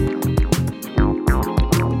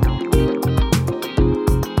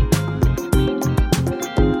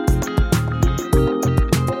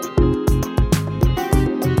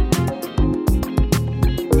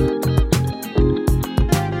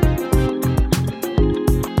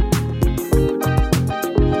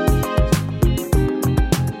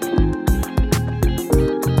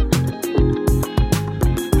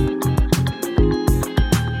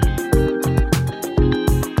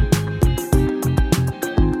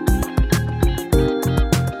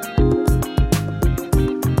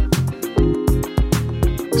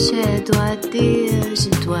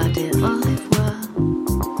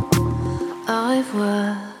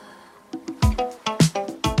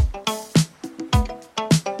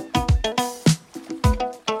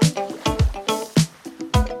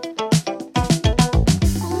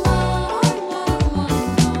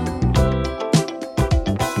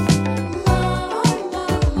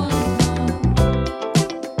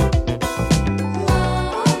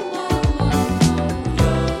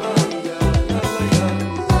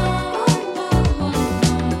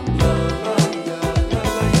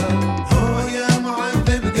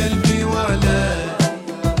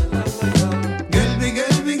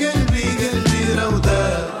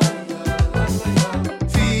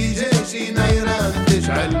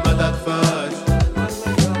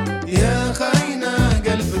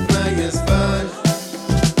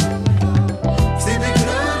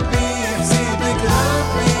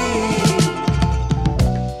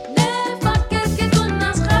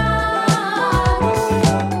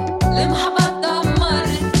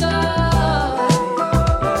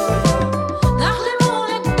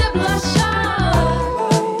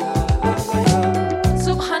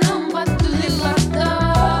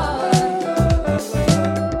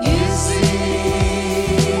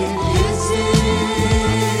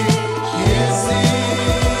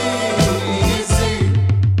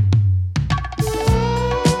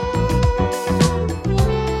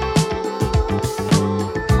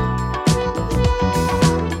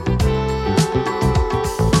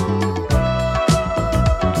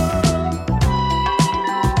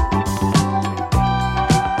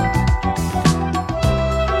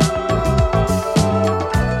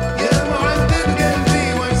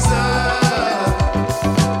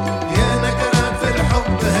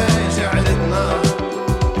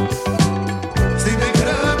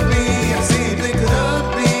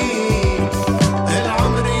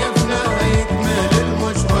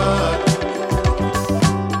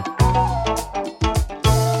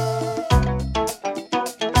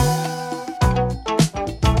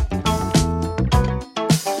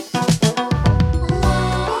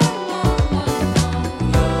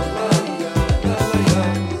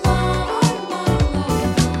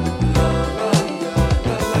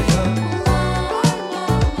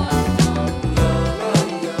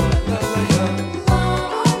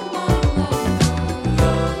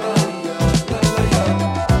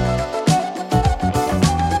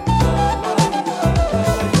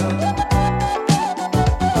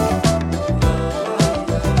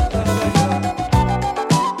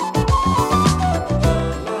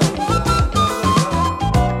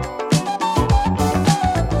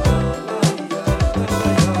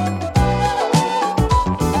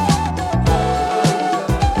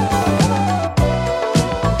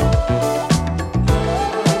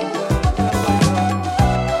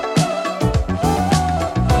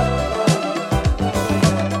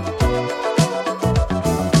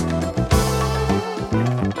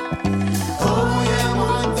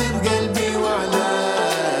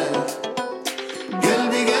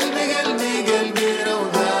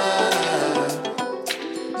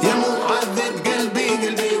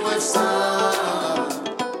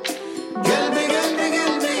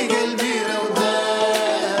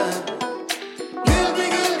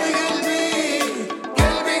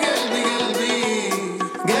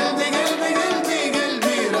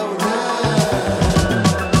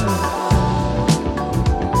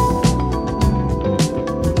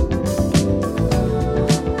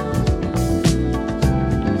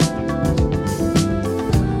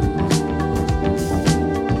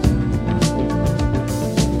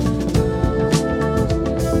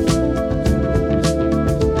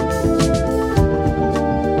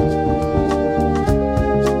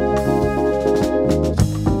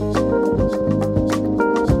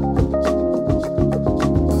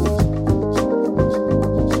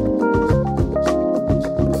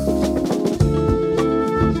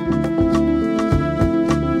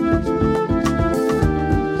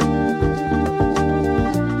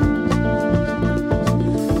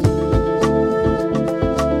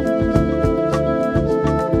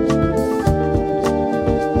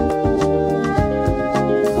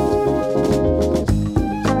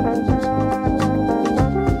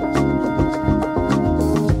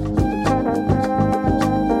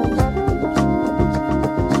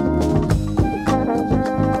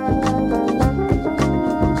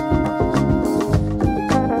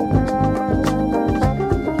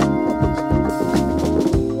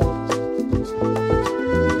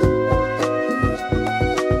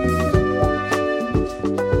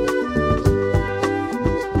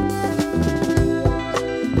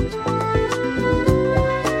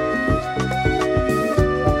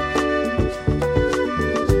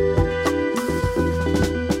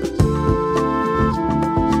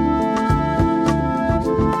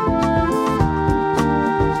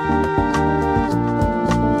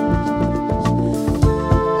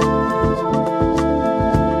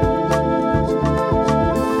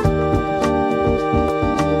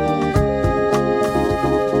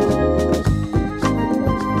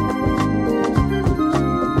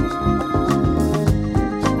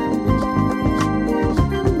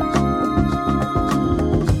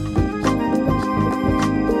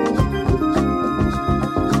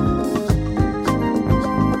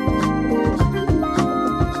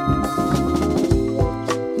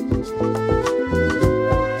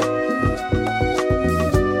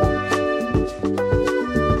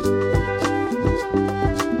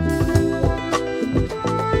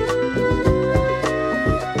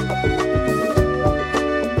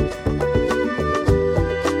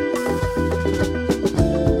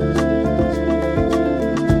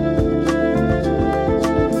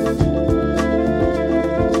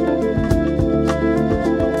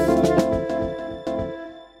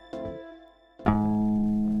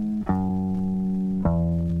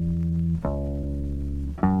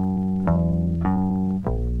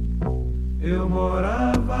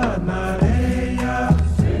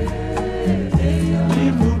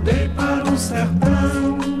 Me mudei para o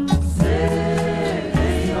sertão,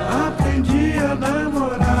 aprendi a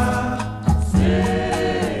namorar,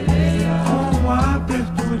 com um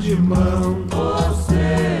aperto de mão.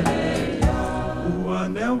 O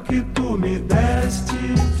anel que tu me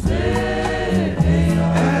deste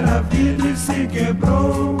era vidro e se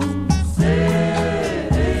quebrou.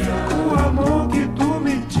 O amor que tu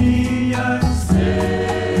me tinhas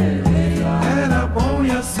era bom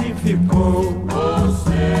e assim ficou.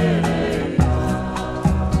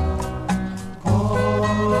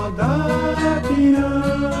 Roda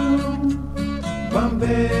peão,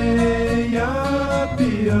 bambeia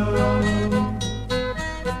peão.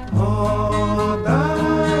 Roda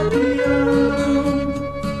peão,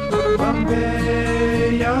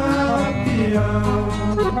 bambeia peão.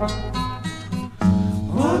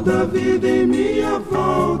 Roda a vida em minha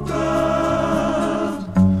volta,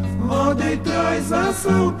 roda e traz a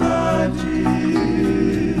saudade,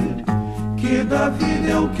 que da vida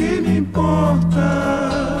é o que me importa.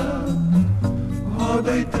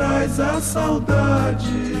 Roda e traz a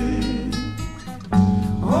saudade.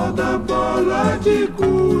 Roda bola de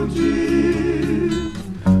gude,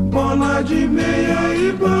 bola de meia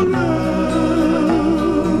e balão.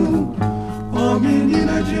 Ó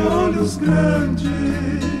menina de olhos grandes,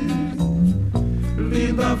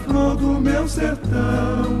 linda flor do meu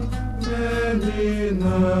sertão,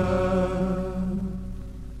 menina.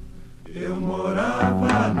 Eu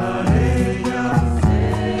morava na areia,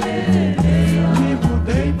 me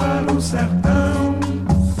mudei para o sertão,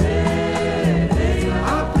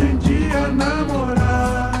 aprendi a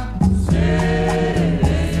namorar,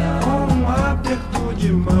 com um aperto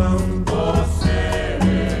de mão.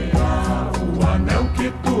 O anel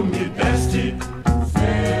que tu me deste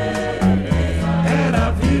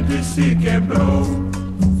era vidro e se quebrou.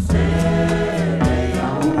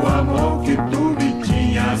 O amor que tu me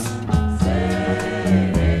tinhas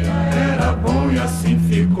era bom e assim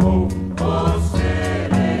ficou.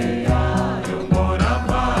 Eu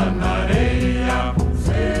morava na areia,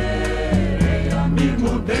 me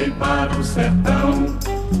mudei para o sertão,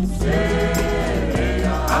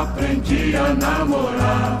 aprendi a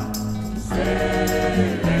namorar,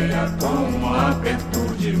 com um aperto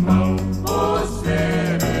de mão.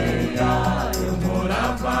 Eu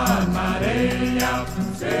morava na areia,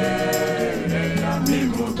 me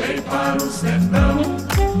mudei para o sertão,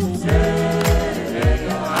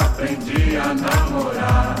 aprendi a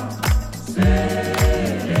namorar,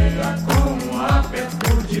 com um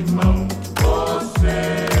aperto de mão.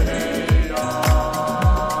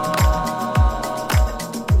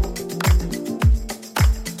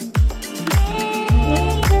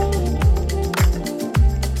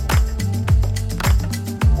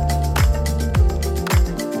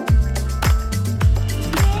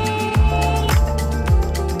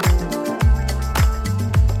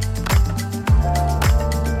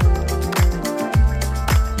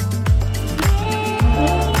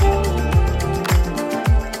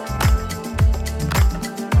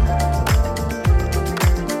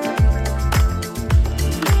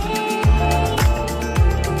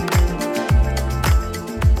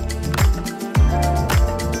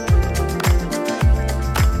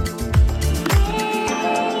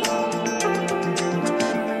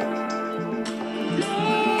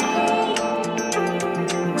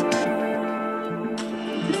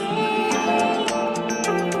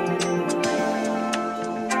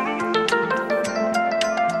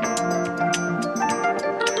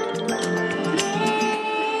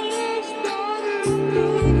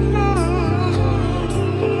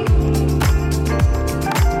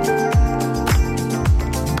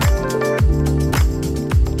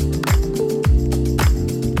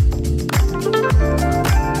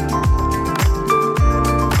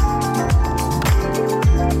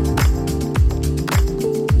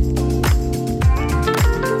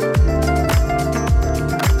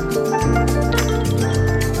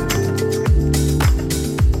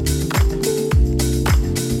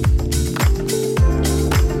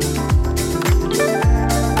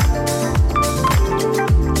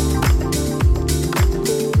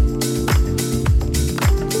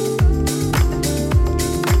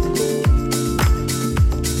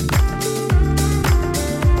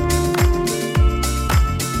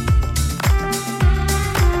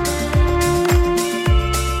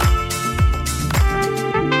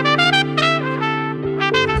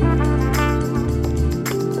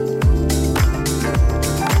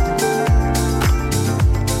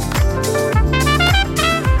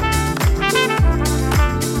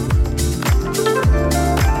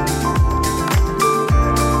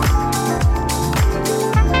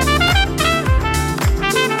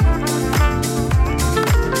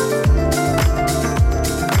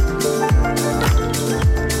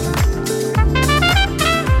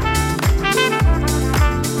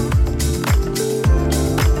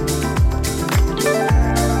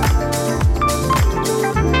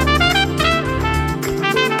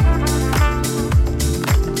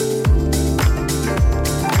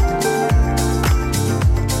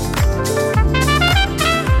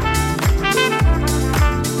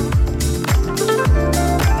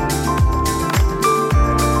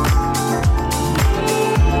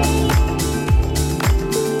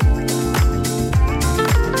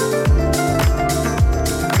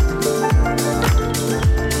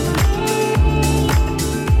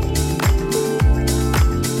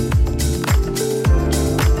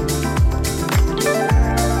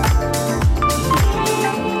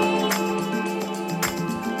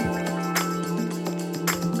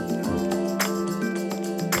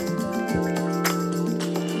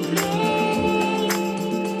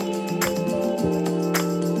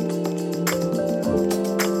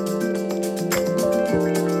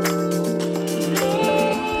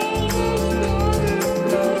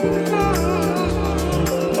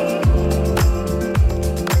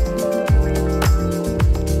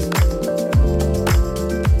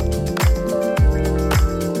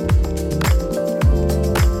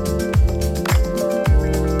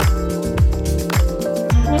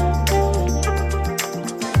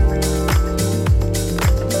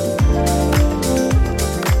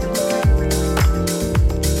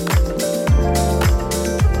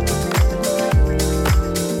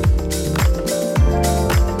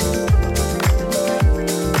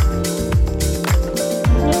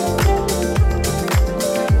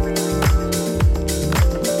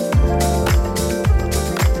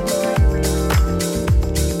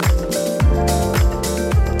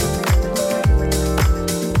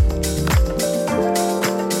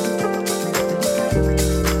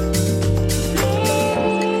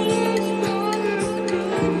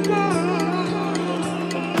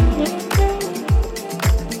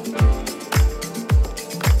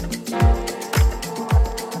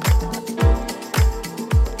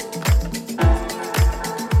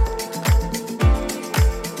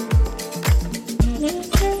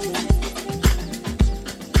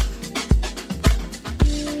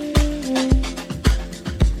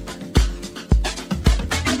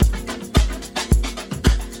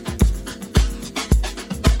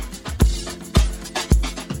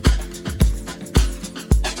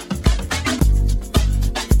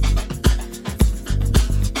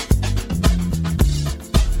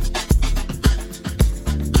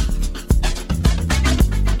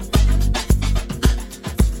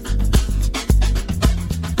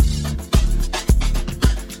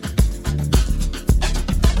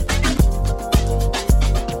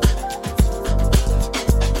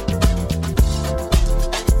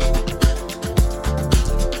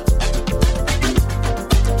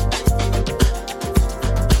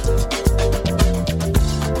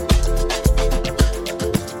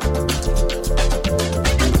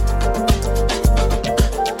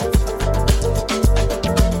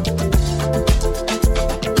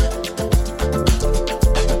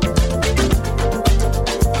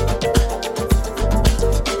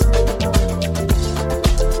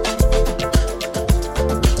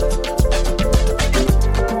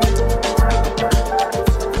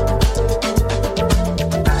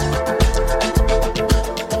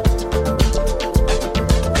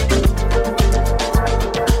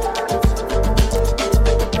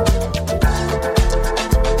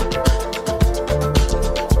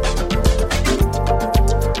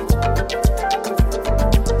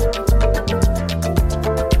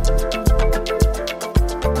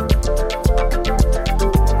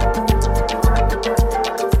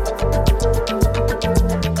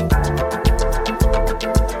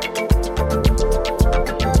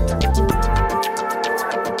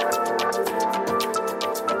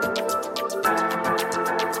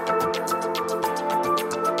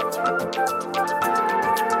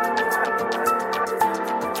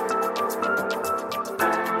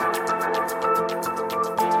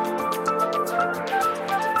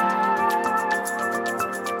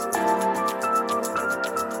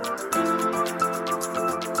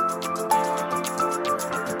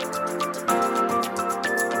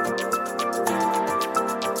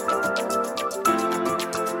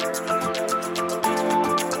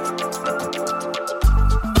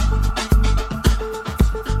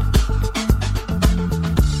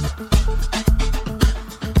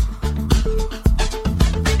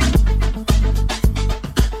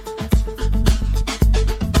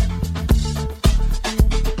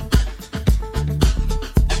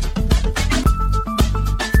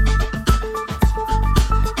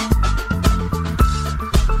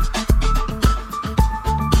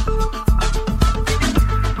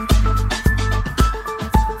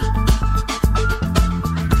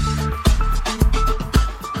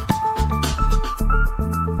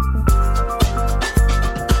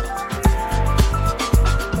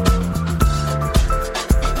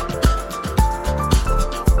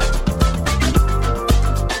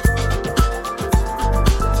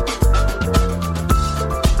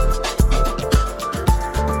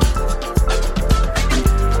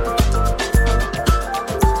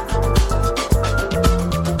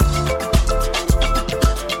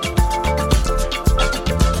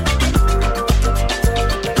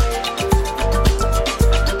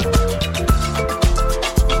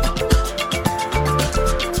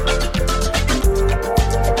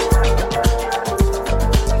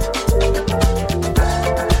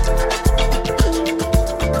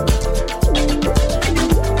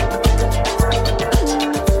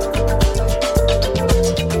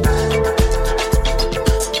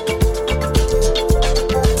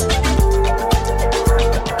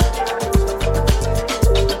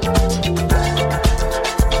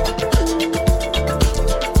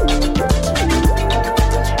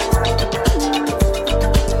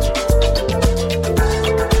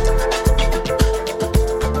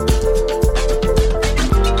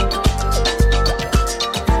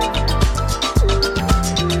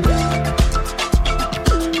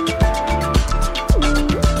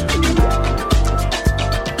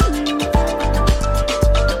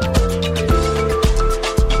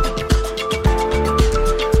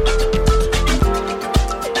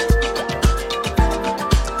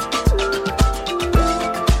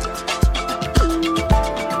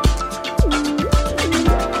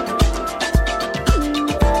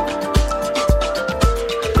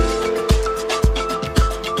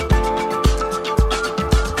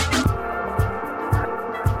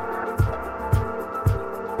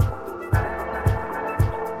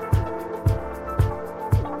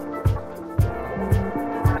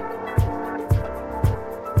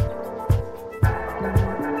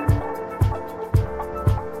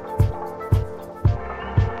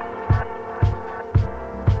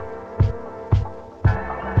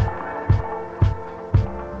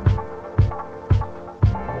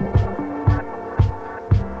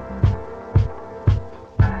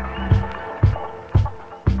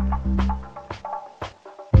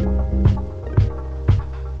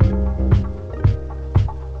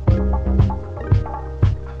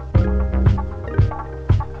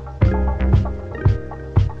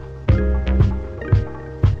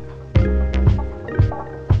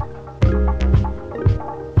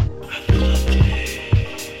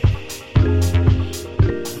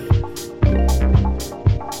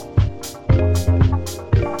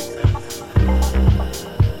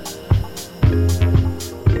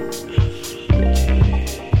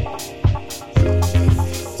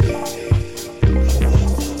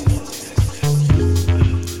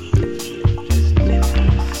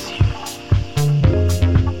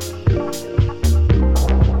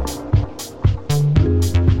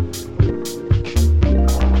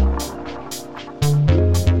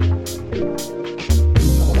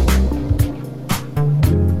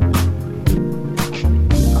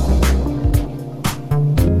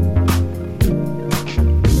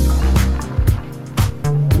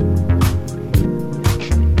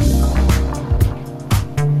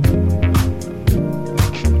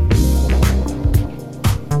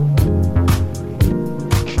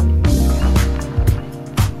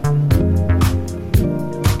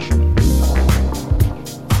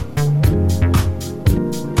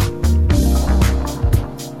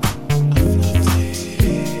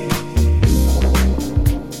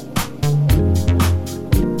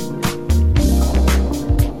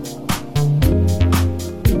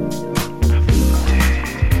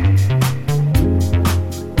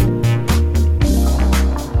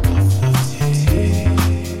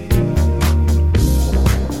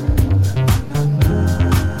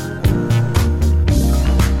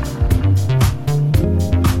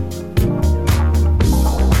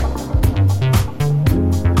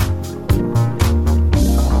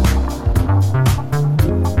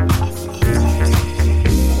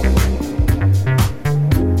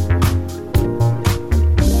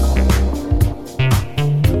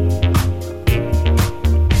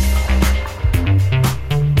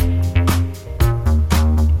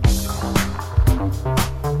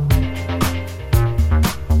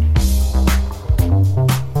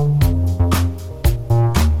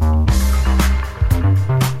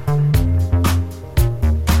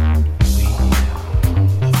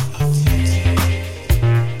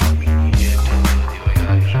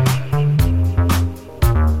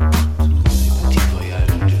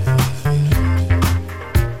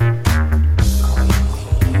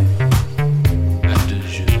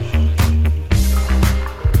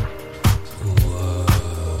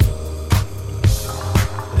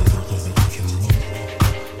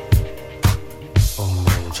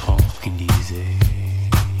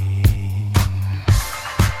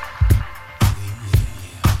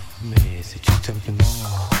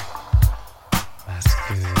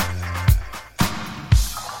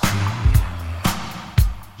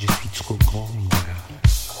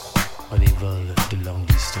 vols de longue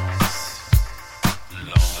distance.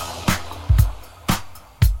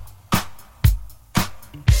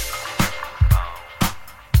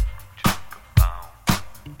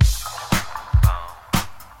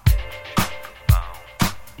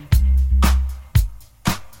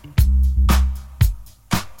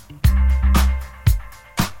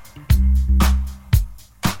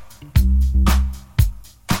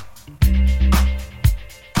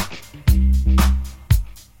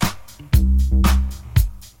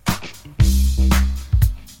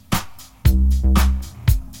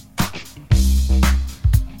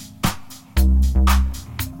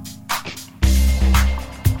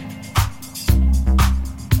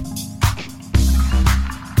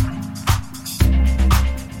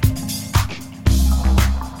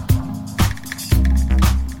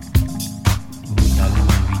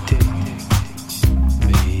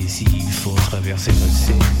 Traverser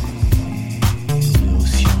l'océan,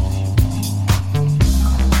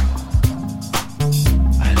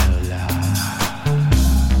 alors là,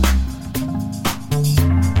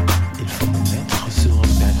 il faut me mettre sur un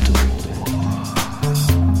bateau,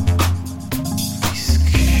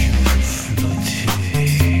 puisque je veux flotter.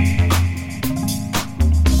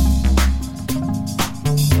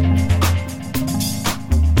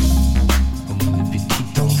 Comme un petit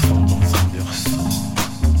enfant dans un berceau.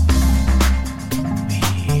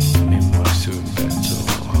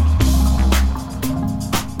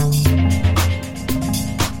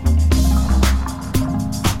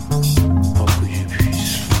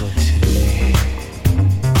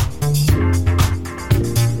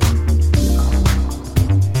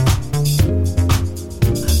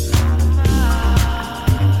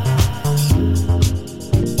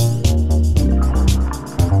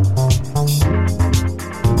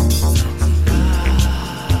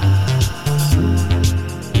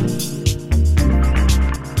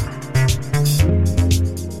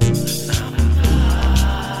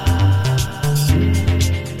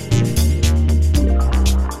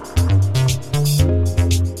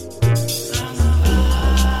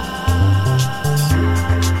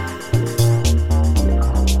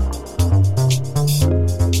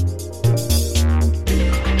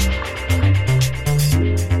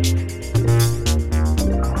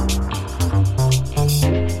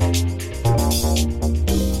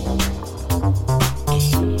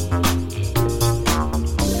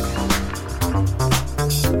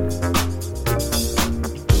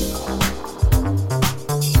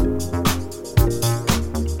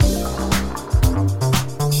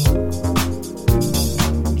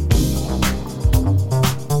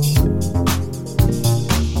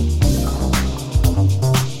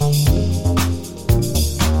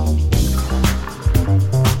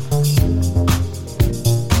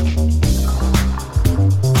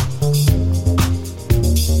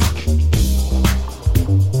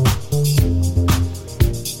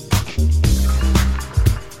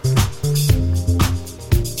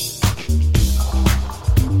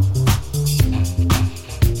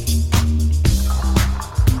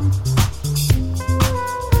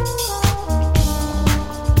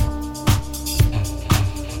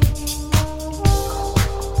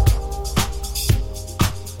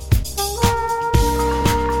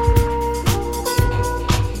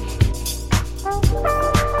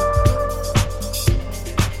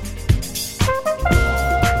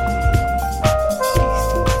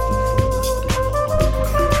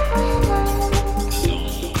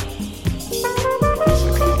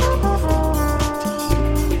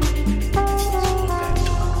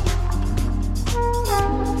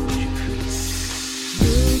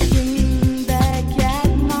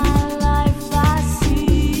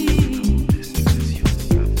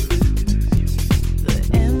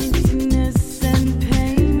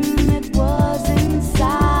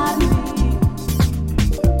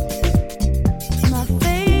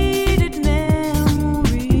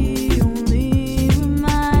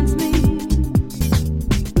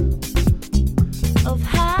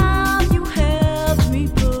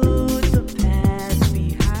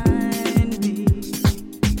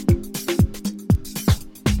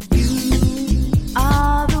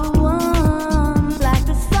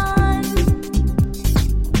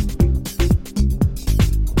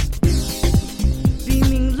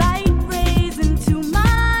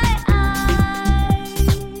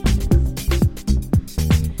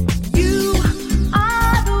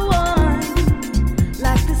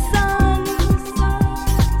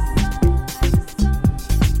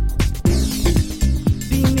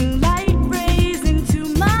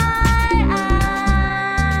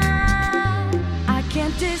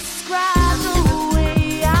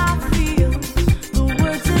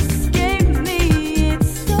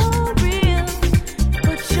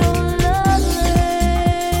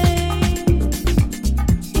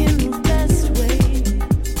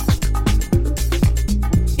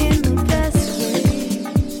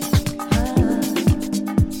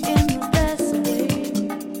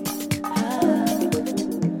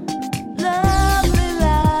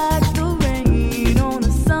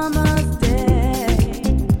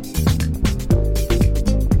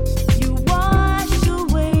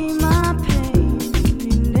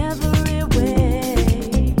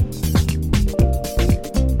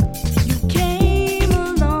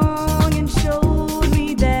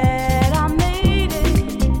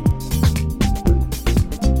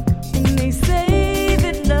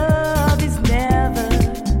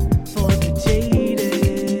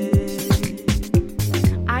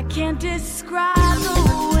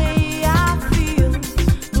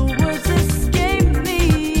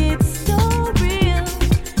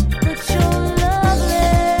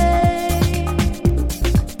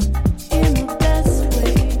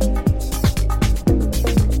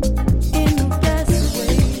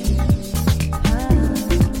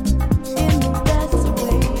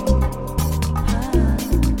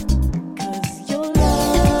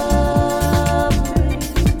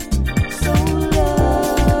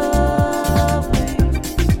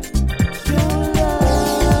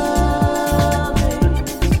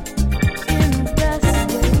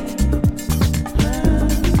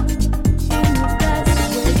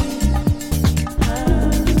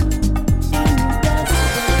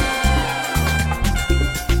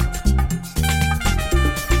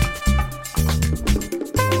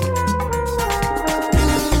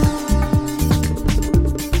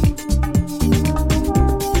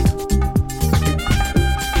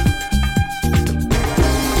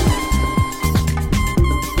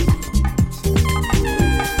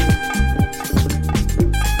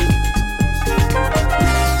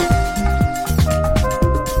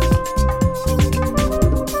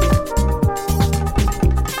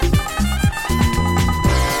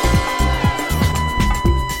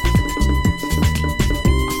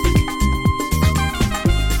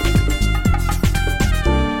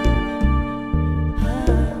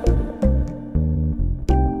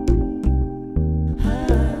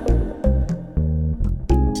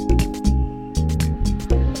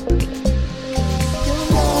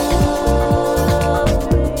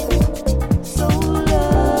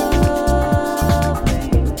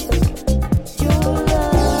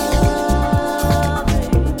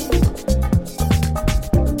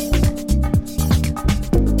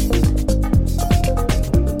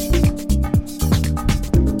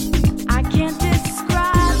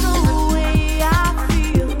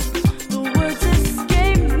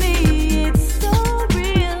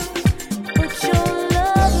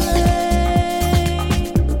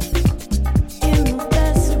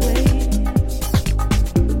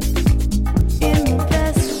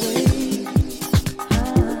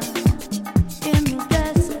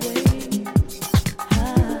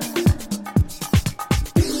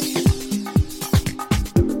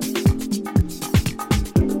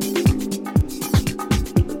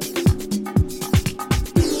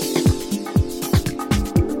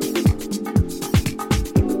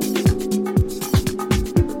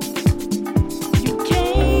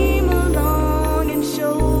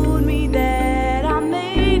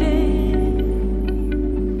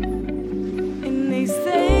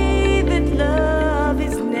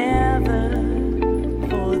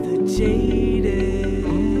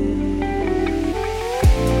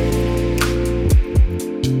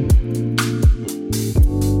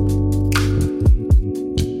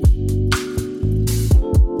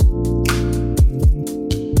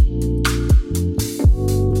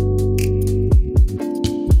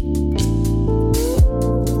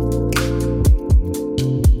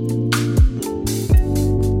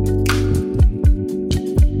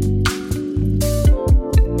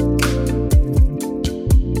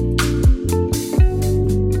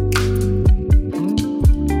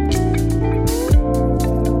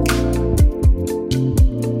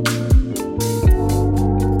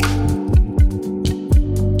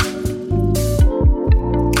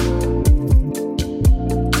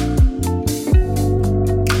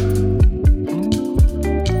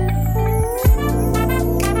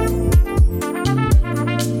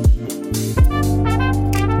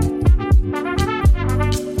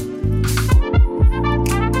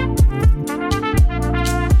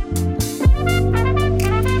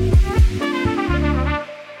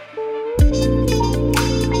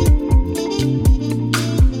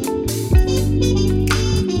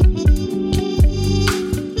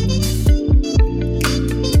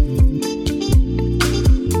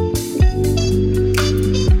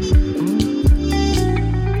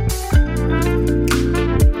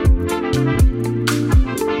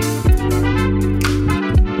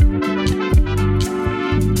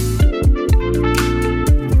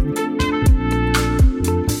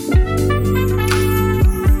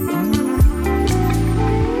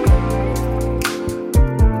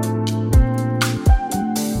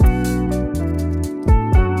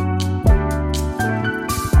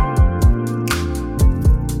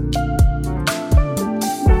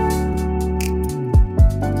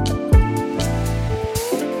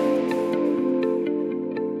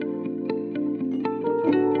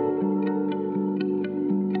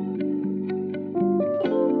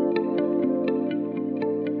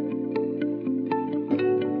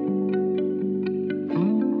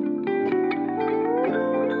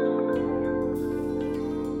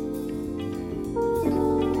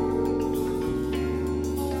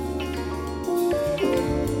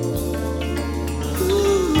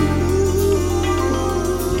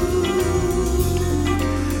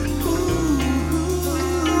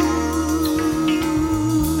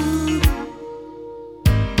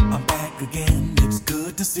 again, it's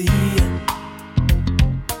good to see you.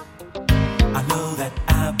 I know that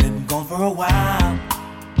I've been gone for a while.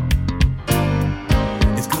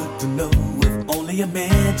 It's good to know if only a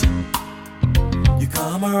mention you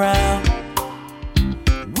come around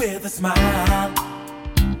with a smile.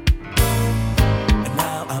 And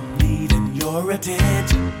now I'm needing your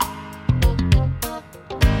attention,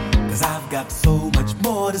 'cause I've got so much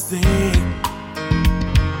more to say.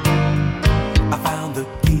 I found the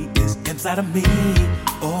key is inside of me.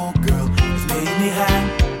 Oh girl, it's made me high,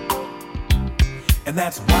 and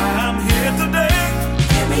that's why I'm here today.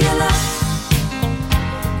 Give me your love.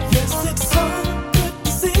 Yes, it's so good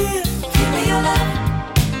to see you. Give me your love.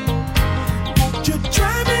 Would you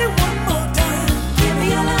try me one more time? Give me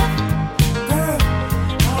your love. Girl,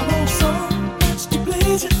 I want so much to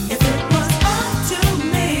please you. If it was up to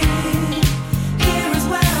me, here is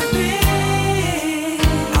where I'd be.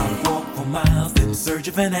 I've walked for miles in search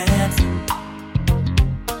of an answer,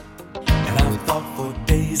 and I've thought for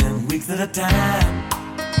days and weeks at a time.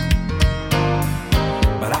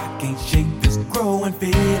 But I can't shake this growing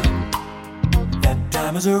feeling that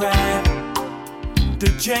time has arrived to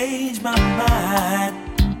change my mind.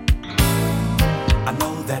 I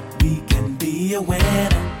know that we can be a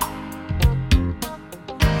winner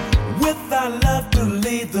with our love to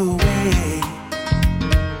lead the way.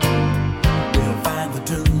 We'll find the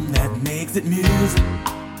tune that makes it music,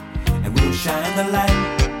 and we'll shine the light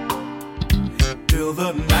till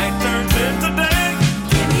the night turns into day.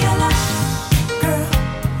 Give me your love. Girl,